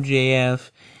you, MJF,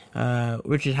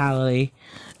 Richard Holiday,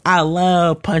 I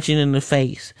love punching in the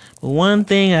face. But one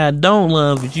thing I don't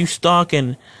love is you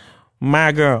stalking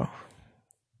my girl.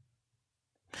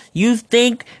 You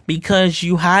think because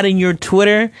you hiding your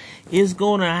Twitter is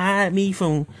gonna hide me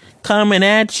from coming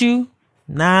at you?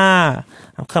 Nah,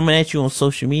 I'm coming at you on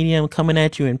social media. I'm coming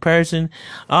at you in person.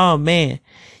 Oh man,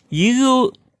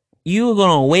 you're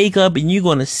gonna wake up and you're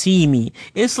gonna see me.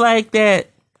 It's like that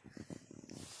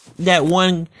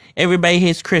one Everybody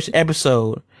Hates Chris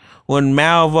episode when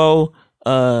Malvo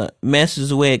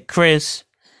messes with Chris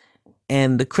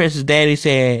and the Chris's daddy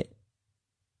said,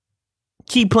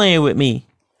 "Keep playing with me."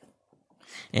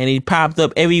 And he popped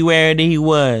up everywhere that he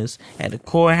was. At the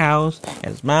courthouse, at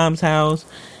his mom's house.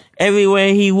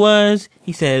 Everywhere he was,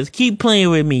 he says, "Keep playing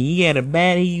with me." He had a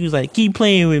bat, he was like, "Keep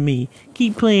playing with me.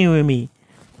 Keep playing with me."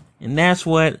 And that's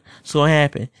what's gonna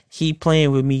happen. Keep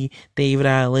playing with me, David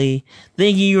Ail.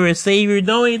 Thinking you're a savior.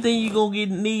 The only thing you're gonna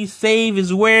need saved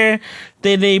is where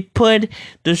did they put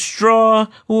the straw?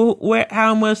 Where?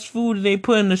 How much food did they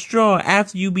put in the straw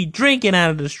after you be drinking out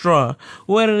of the straw?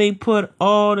 Where do they put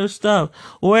all the stuff?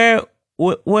 What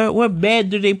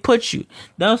bed do they put you?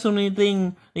 That's the only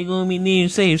thing they're gonna be needing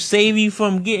to save. Save you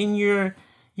from getting your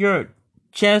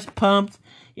chest pumped.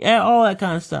 Yeah, all that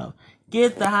kind of stuff.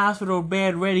 Get the hospital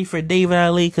bed ready for David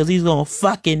Ail because he's gonna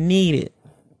fucking need it.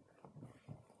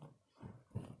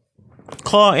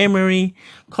 Call Emory,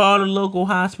 call the local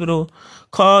hospital,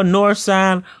 call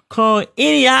Northside, call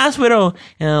any hospital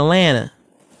in Atlanta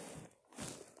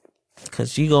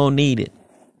because you gonna need it.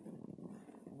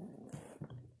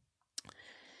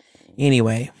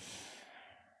 Anyway,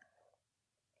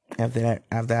 after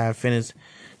I finish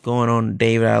going on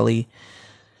David Ail,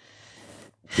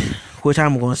 which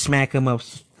I'm gonna smack him up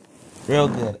real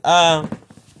good.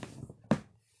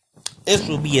 This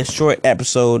will be a short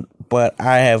episode, but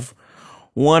I have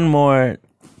one more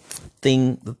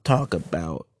thing to talk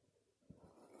about.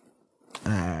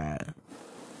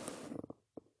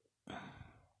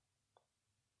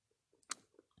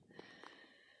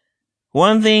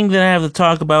 One thing that I have to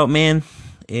talk about, man,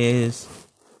 is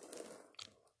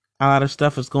a lot of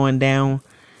stuff is going down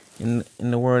in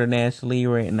the world of Nash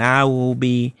Leroy, and I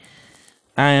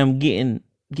am getting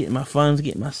my funds,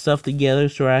 getting my stuff together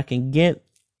so I can get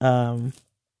a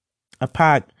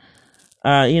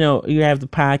you have the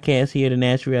podcast here, the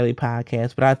Nash Reality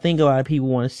Podcast, but I think a lot of people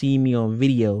want to see me on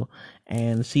video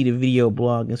and see the video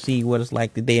blog and see what it's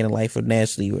like the day in the life of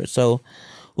Nash Leroy. So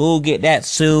we'll get that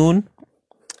soon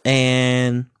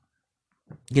and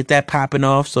get that popping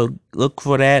off. So look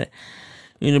for that.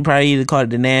 You know, probably either call it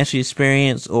the Nasty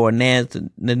Experience or the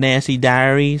Nasty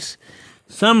Diaries,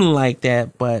 something like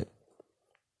that. But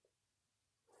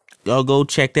y'all go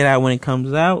check that out when it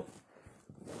comes out.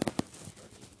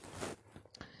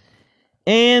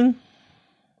 And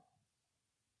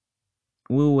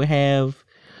we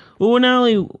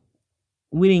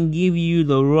didn't give you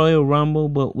the Royal Rumble,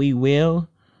 but we will.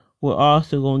 We're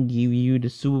also gonna give you the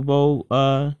Super Bowl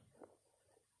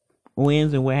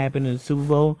wins and what happened in the Super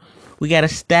Bowl. We got a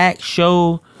stacked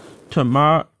show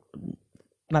tomorrow.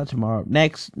 Not tomorrow.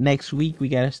 Next week we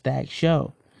got a stacked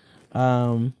show.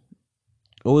 We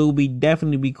will be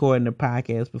definitely recording the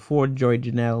podcast before Joy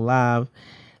Janelle live.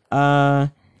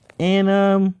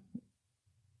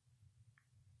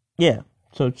 Yeah.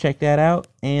 So check that out.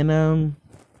 And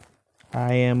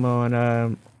I am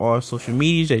on all social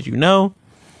medias, as you know.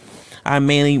 I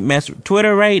mainly mess with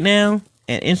Twitter right now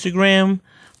and Instagram,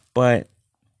 but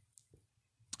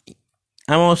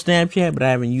I'm on Snapchat, but I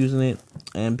haven't using it.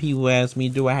 And people ask me,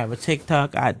 do I have a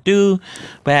TikTok? I do,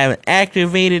 but I haven't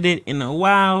activated it in a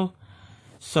while.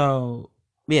 So,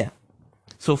 yeah.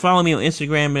 So follow me on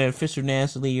Instagram at Official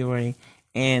Nasty Leroy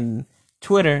and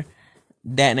Twitter,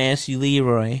 That Nasty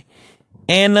Leroy.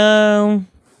 And,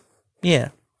 yeah.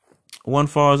 one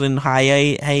falls in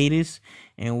hiatus,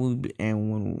 and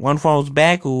when one falls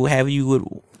back, we'll have you with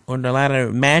on a lot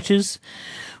of matches.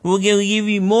 We'll give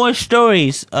you more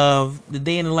stories of the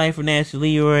day in the life of Nasty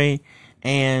Leroy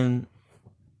and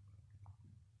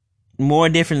more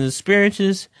different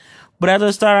experiences. But as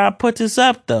I start, I put this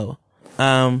up though.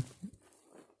 But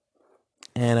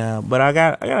I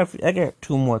got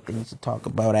two more things to talk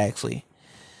about actually.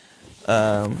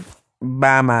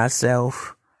 By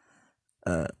myself.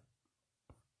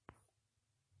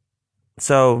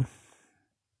 So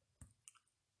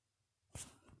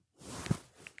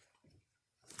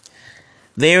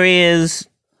there is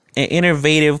an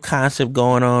innovative concept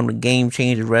going on with Game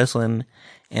Changer Wrestling,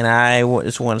 and I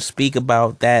just want to speak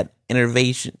about that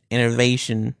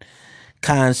innovation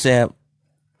concept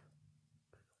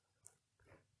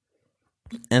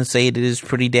and say that it's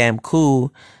pretty damn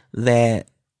cool that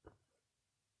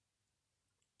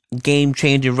Game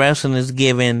Changer Wrestling is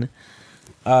giving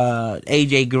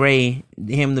AJ Gray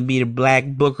him to be the black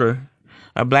booker,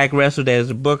 a black wrestler that is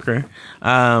a booker,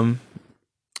 all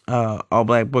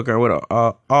black booker with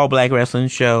a all black wrestling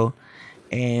show,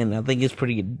 and I think it's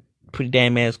pretty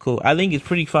damn ass cool. I think it's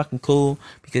pretty fucking cool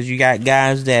because you got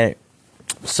guys that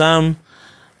some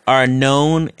are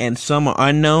known and some are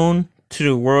unknown to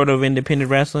the world of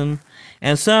independent wrestling,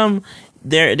 and some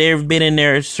they've been in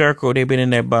their circle, they've been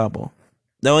in their bubble.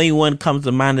 The only one comes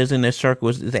to mind that's in their circle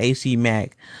is AC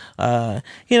Mac. Like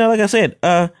I said,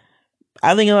 I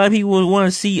think a lot of people would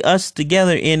want to see us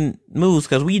together in moves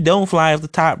because we don't fly off the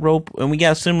top rope and we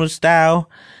got similar style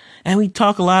and we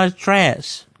talk a lot of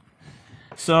trash.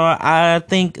 So I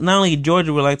think not only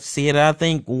Georgia would like to see it, I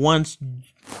think once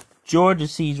Georgia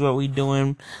sees what we're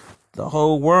doing, the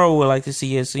whole world would like to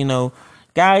see us.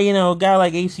 Guy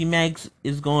like AC Max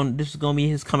is going. This is going to be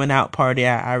his coming out party.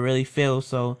 I really feel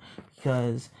so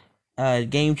because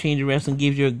Game Changer Wrestling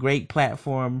gives you a great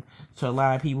platform to a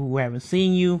lot of people who haven't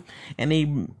seen you, and they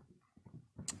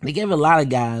give a lot of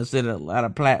guys that a lot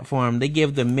of platform. They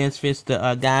give the misfits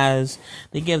to guys.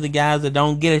 They give the guys that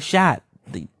don't get a shot.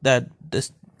 The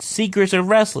secrets of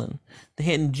wrestling, the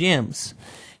hidden gems,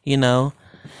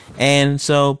 And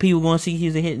so people gonna see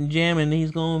he's a hidden gem, and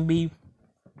he's gonna be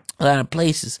a lot of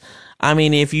places. I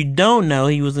mean, if you don't know,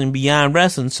 he was in Beyond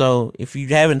Wrestling. So if you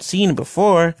haven't seen it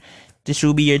before, this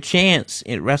will be your chance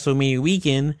at WrestleMania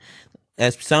weekend,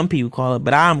 as some people call it.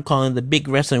 But I'm calling it the Big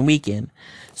Wrestling Weekend.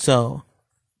 So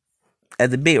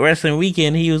at the Big Wrestling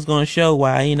Weekend, he was going to show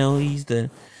why he's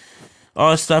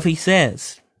all the stuff he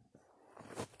says,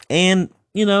 and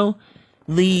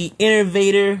the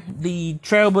innovator, the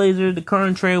trailblazer, the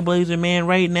current trailblazer man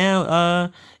right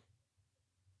now,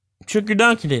 Trigger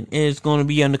Dunkerton is going to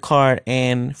be on the card.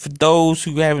 And for those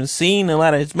who haven't seen a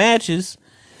lot of his matches,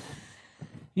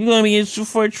 you're going to be in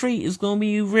for a treat. It's going to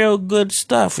be real good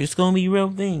stuff. It's going to be a real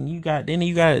thing. You got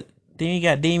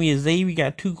Damian Xavier, you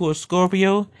got Two-Core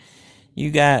Scorpio,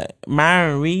 you got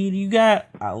Myron Reed, you got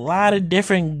a lot of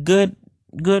different good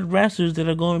wrestlers that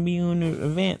are going to be on the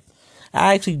event.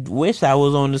 I actually wish I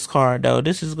was on this card though.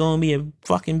 This is going to be a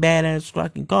fucking badass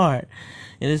fucking card.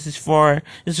 And this is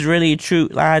really a true.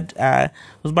 I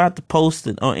was about to post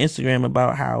it on Instagram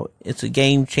about how it's a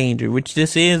game changer, which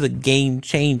this is a game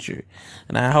changer.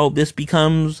 And I hope this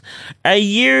becomes a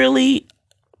yearly.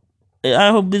 I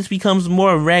hope this becomes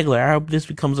more regular. I hope this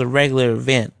becomes a regular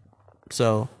event.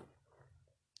 So,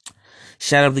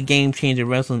 shout out to Game Changer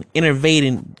Wrestling,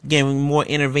 innovating, giving more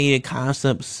innovative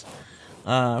concepts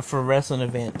for wrestling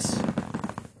events.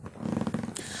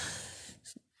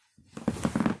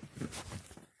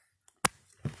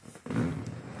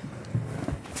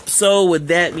 So with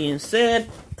that being said,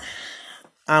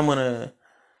 I'm gonna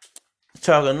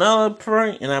talk another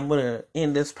point, and I'm gonna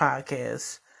end this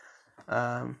podcast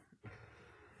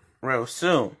real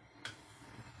soon.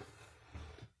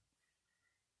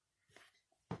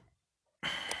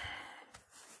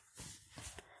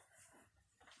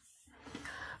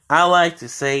 I like to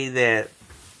say that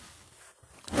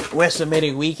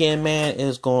WrestleMania weekend, man,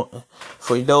 is going,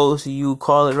 for those of you who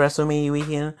call it WrestleMania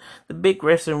weekend, the big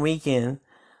wrestling weekend,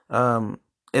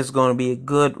 it's going to be a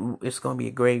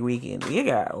great weekend. We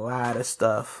got a lot of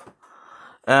stuff.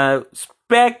 I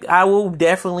will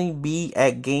definitely be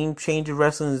at Game Changer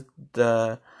Wrestling,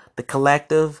 the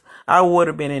collective. I would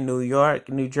have been in New York,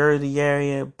 New Jersey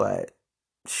area, but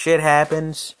shit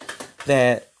happens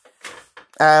that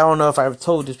I don't know if I've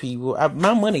told this people.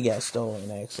 My money got stolen.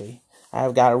 Actually,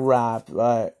 I've got robbed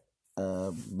by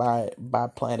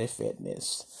Planet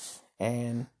Fitness,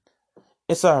 and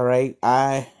it's all right.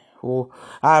 I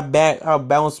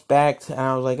bounced back, and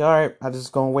I was like, all right, I'm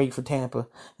just gonna wait for Tampa.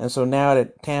 And so now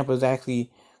that Tampa's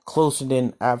actually closer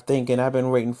than I'm thinking. I've been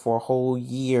waiting for a whole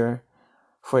year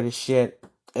for the shit.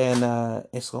 And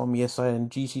it's gonna be a certain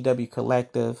GCW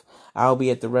collective. I'll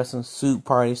be at the wrestling suit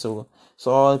party, so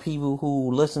all the people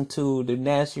who listen to the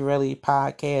Nasty Rally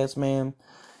podcast, man,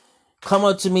 come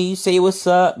up to me, say what's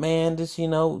up, man. Just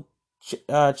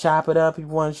chop it up. If you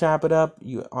want to chop it up,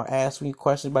 you ask me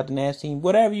questions about the Nasty team,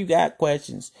 whatever you got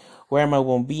questions. Where am I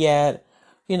gonna be at?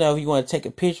 If you want to take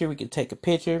a picture, we can take a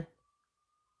picture.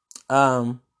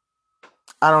 Um,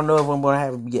 I don't know if I'm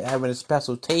gonna be having a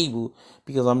special table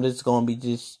because I'm just gonna be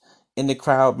just in the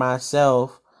crowd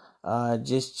myself,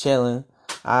 just chilling.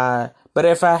 But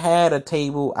if I had a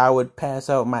table, I would pass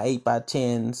out my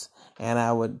 8x10s and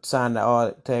I would sign the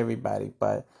all to everybody.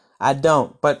 But I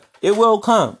don't. But it will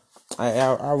come.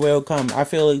 I will come. I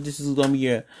feel like this is gonna be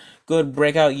a good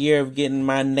breakout year of getting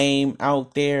my name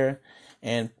out there,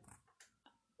 and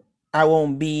I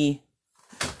won't be.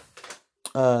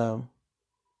 Um,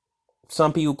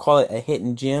 some people call it a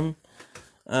hidden gem.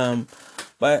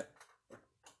 But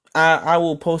I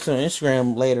will post it on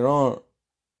Instagram later on.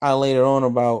 Later on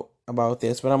about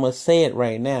this, but I'm gonna say it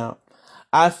right now.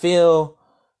 I feel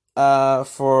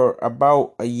for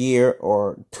about a year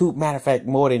or two. Matter of fact,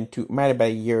 more than two. Matter about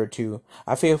a year or two.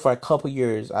 I feel for a couple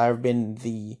years I've been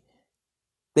the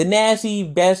nasty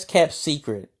best kept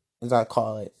secret, as I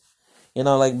call it.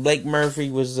 Like Blake Murphy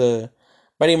was the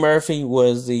Buddy Murphy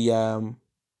was the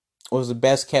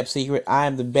best kept secret.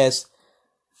 I'm the best.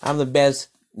 I'm the best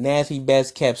nasty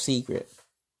best kept secret.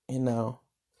 You know,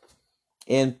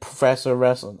 in professional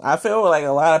wrestling. I feel like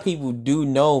a lot of people do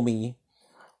know me,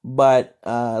 but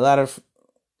a lot of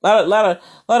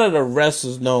the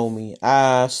wrestlers know me.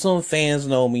 Some fans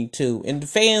know me too, and the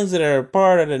fans that are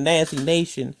part of the Nasty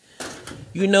Nation,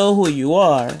 you know who you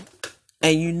are,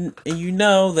 and you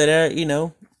know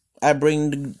that I bring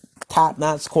the top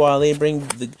notch quality, bring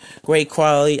the great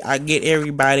quality. I get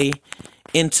everybody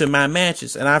into my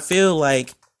matches, and I feel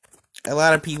like a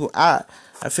lot of people. I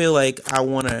feel like I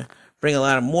want to bring a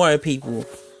lot of more people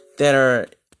that are,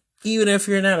 even if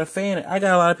you're not a fan. I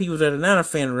got a lot of people that are not a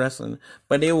fan of wrestling,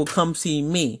 but they will come see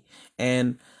me,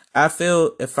 and I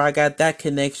feel if I got that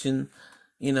connection,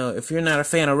 if you're not a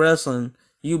fan of wrestling,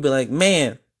 you'll be like,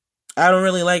 man, I don't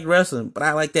really like wrestling, but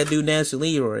I like that dude Nancy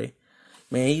Leroy.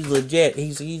 Man, he's legit.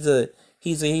 He's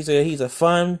a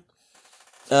fun,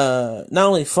 not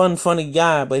only funny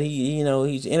guy, but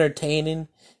he's entertaining.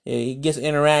 He gets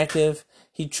interactive.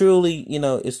 He truly,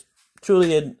 is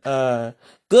truly a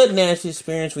good nasty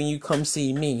experience when you come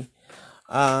see me.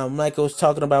 Like I was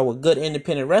talking about with good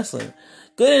independent wrestling.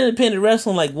 Good independent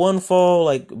wrestling, like One Fall,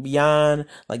 like Beyond,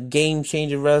 like Game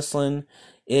Changer Wrestling,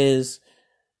 is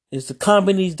the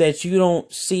companies that you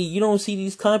don't see. You don't see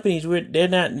these companies where they're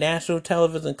not national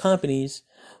television companies,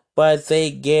 but they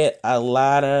get a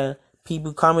lot of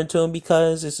people coming to them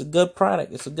because it's a good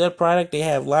product. It's a good product. They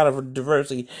have a lot of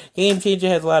diversity. Game Changer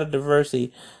has a lot of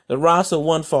diversity. The roster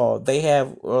One Fall, they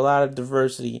have a lot of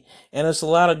diversity, and it's a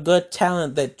lot of good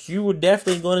talent that you were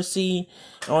definitely going to see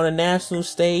on a national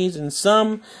stage, and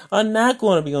some are not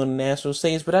going to be on the national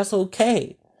stage, but that's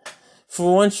okay.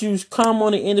 For once you come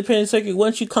on the independent circuit,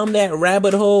 once you come that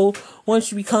rabbit hole, once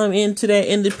you become into that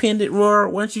independent roar,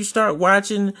 once you start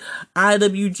watching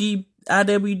IWGP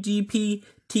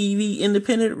TV,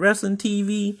 independent wrestling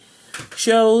TV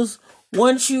shows,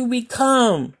 once you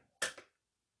become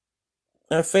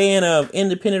a fan of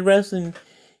independent wrestling,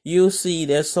 you'll see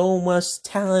there's so much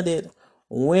talented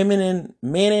women and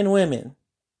men and women.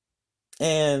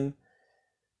 And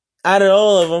out of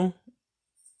all of them,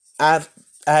 I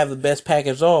have the best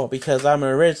package of all because I'm an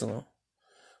original.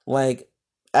 Like,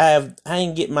 I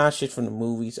didn't get my shit from the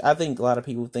movies. I think a lot of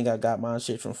people think I got my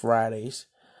shit from Fridays.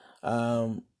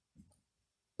 Um,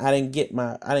 I didn't get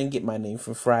my name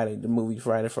from Friday, the movie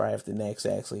Friday After Next.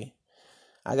 Actually,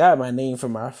 I got my name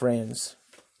from my friends.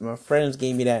 My friends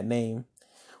gave me that name.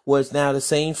 Was now the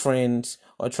same friends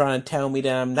are trying to tell me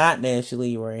that I'm not Nancy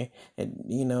Leroy, and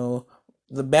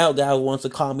the belt guy wants to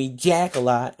call me Jack a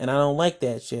lot, and I don't like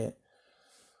that shit.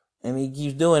 And he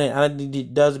keeps doing it. He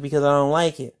does it because I don't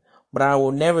like it. But I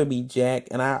will never be Jack,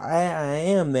 and I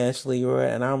am Nash Leroy,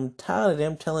 and I'm tired of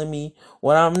them telling me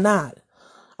what I'm not.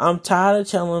 I'm tired of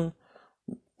telling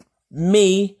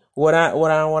me what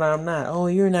I'm not. Oh,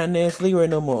 you're not Nash Leroy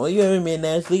no more. Oh, you haven't been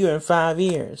Nash Leroy in 5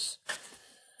 years.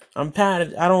 I'm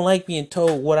tired. I don't like being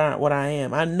told what I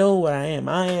am. I know what I am.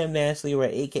 I am Nash Leroy,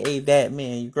 aka that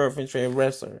man, your girlfriend's favorite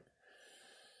wrestler,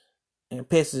 and it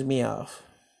pisses me off.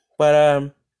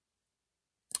 But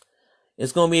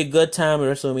it's gonna be a good time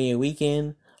at WrestleMania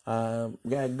weekend.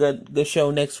 We got a good show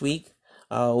next week.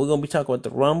 We're gonna be talking about the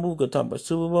Rumble. We're gonna talk about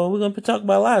Super Bowl. We're gonna be talking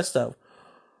about a lot of stuff.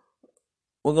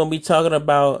 We're gonna be talking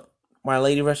about my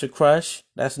Lady Russia Crush.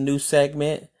 That's a new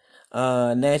segment.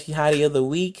 Nasty Hottie of the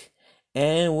Week.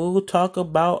 And we'll talk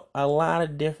about a lot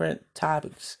of different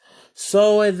topics.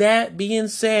 So with that being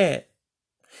said,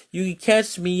 you can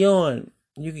catch me on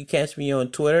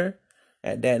Twitter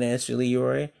at that Nasty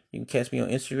Leroy. You can catch me on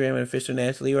Instagram at official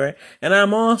Nasty Leroy. And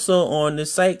I'm also on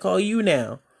this site called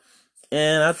YouNow.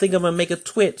 And I think I'm gonna make a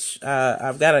Twitch.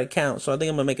 I've got an account, so I think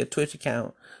I'm gonna make a Twitch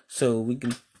account so we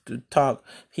can talk.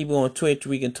 People on Twitch,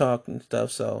 we can talk and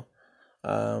stuff. So,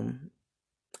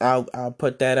 I'll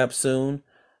put that up soon.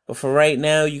 But for right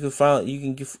now, you can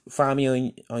find me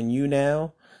on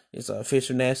YouNow. It's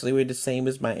official Nasty Leroy, the same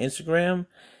as my Instagram.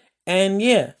 And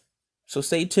yeah, so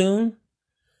stay tuned.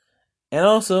 And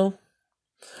also,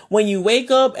 when you wake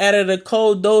up out of the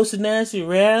cold dose of nasty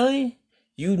reality,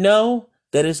 you know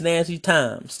that it's nasty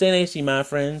time. Stay nasty, my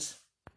friends.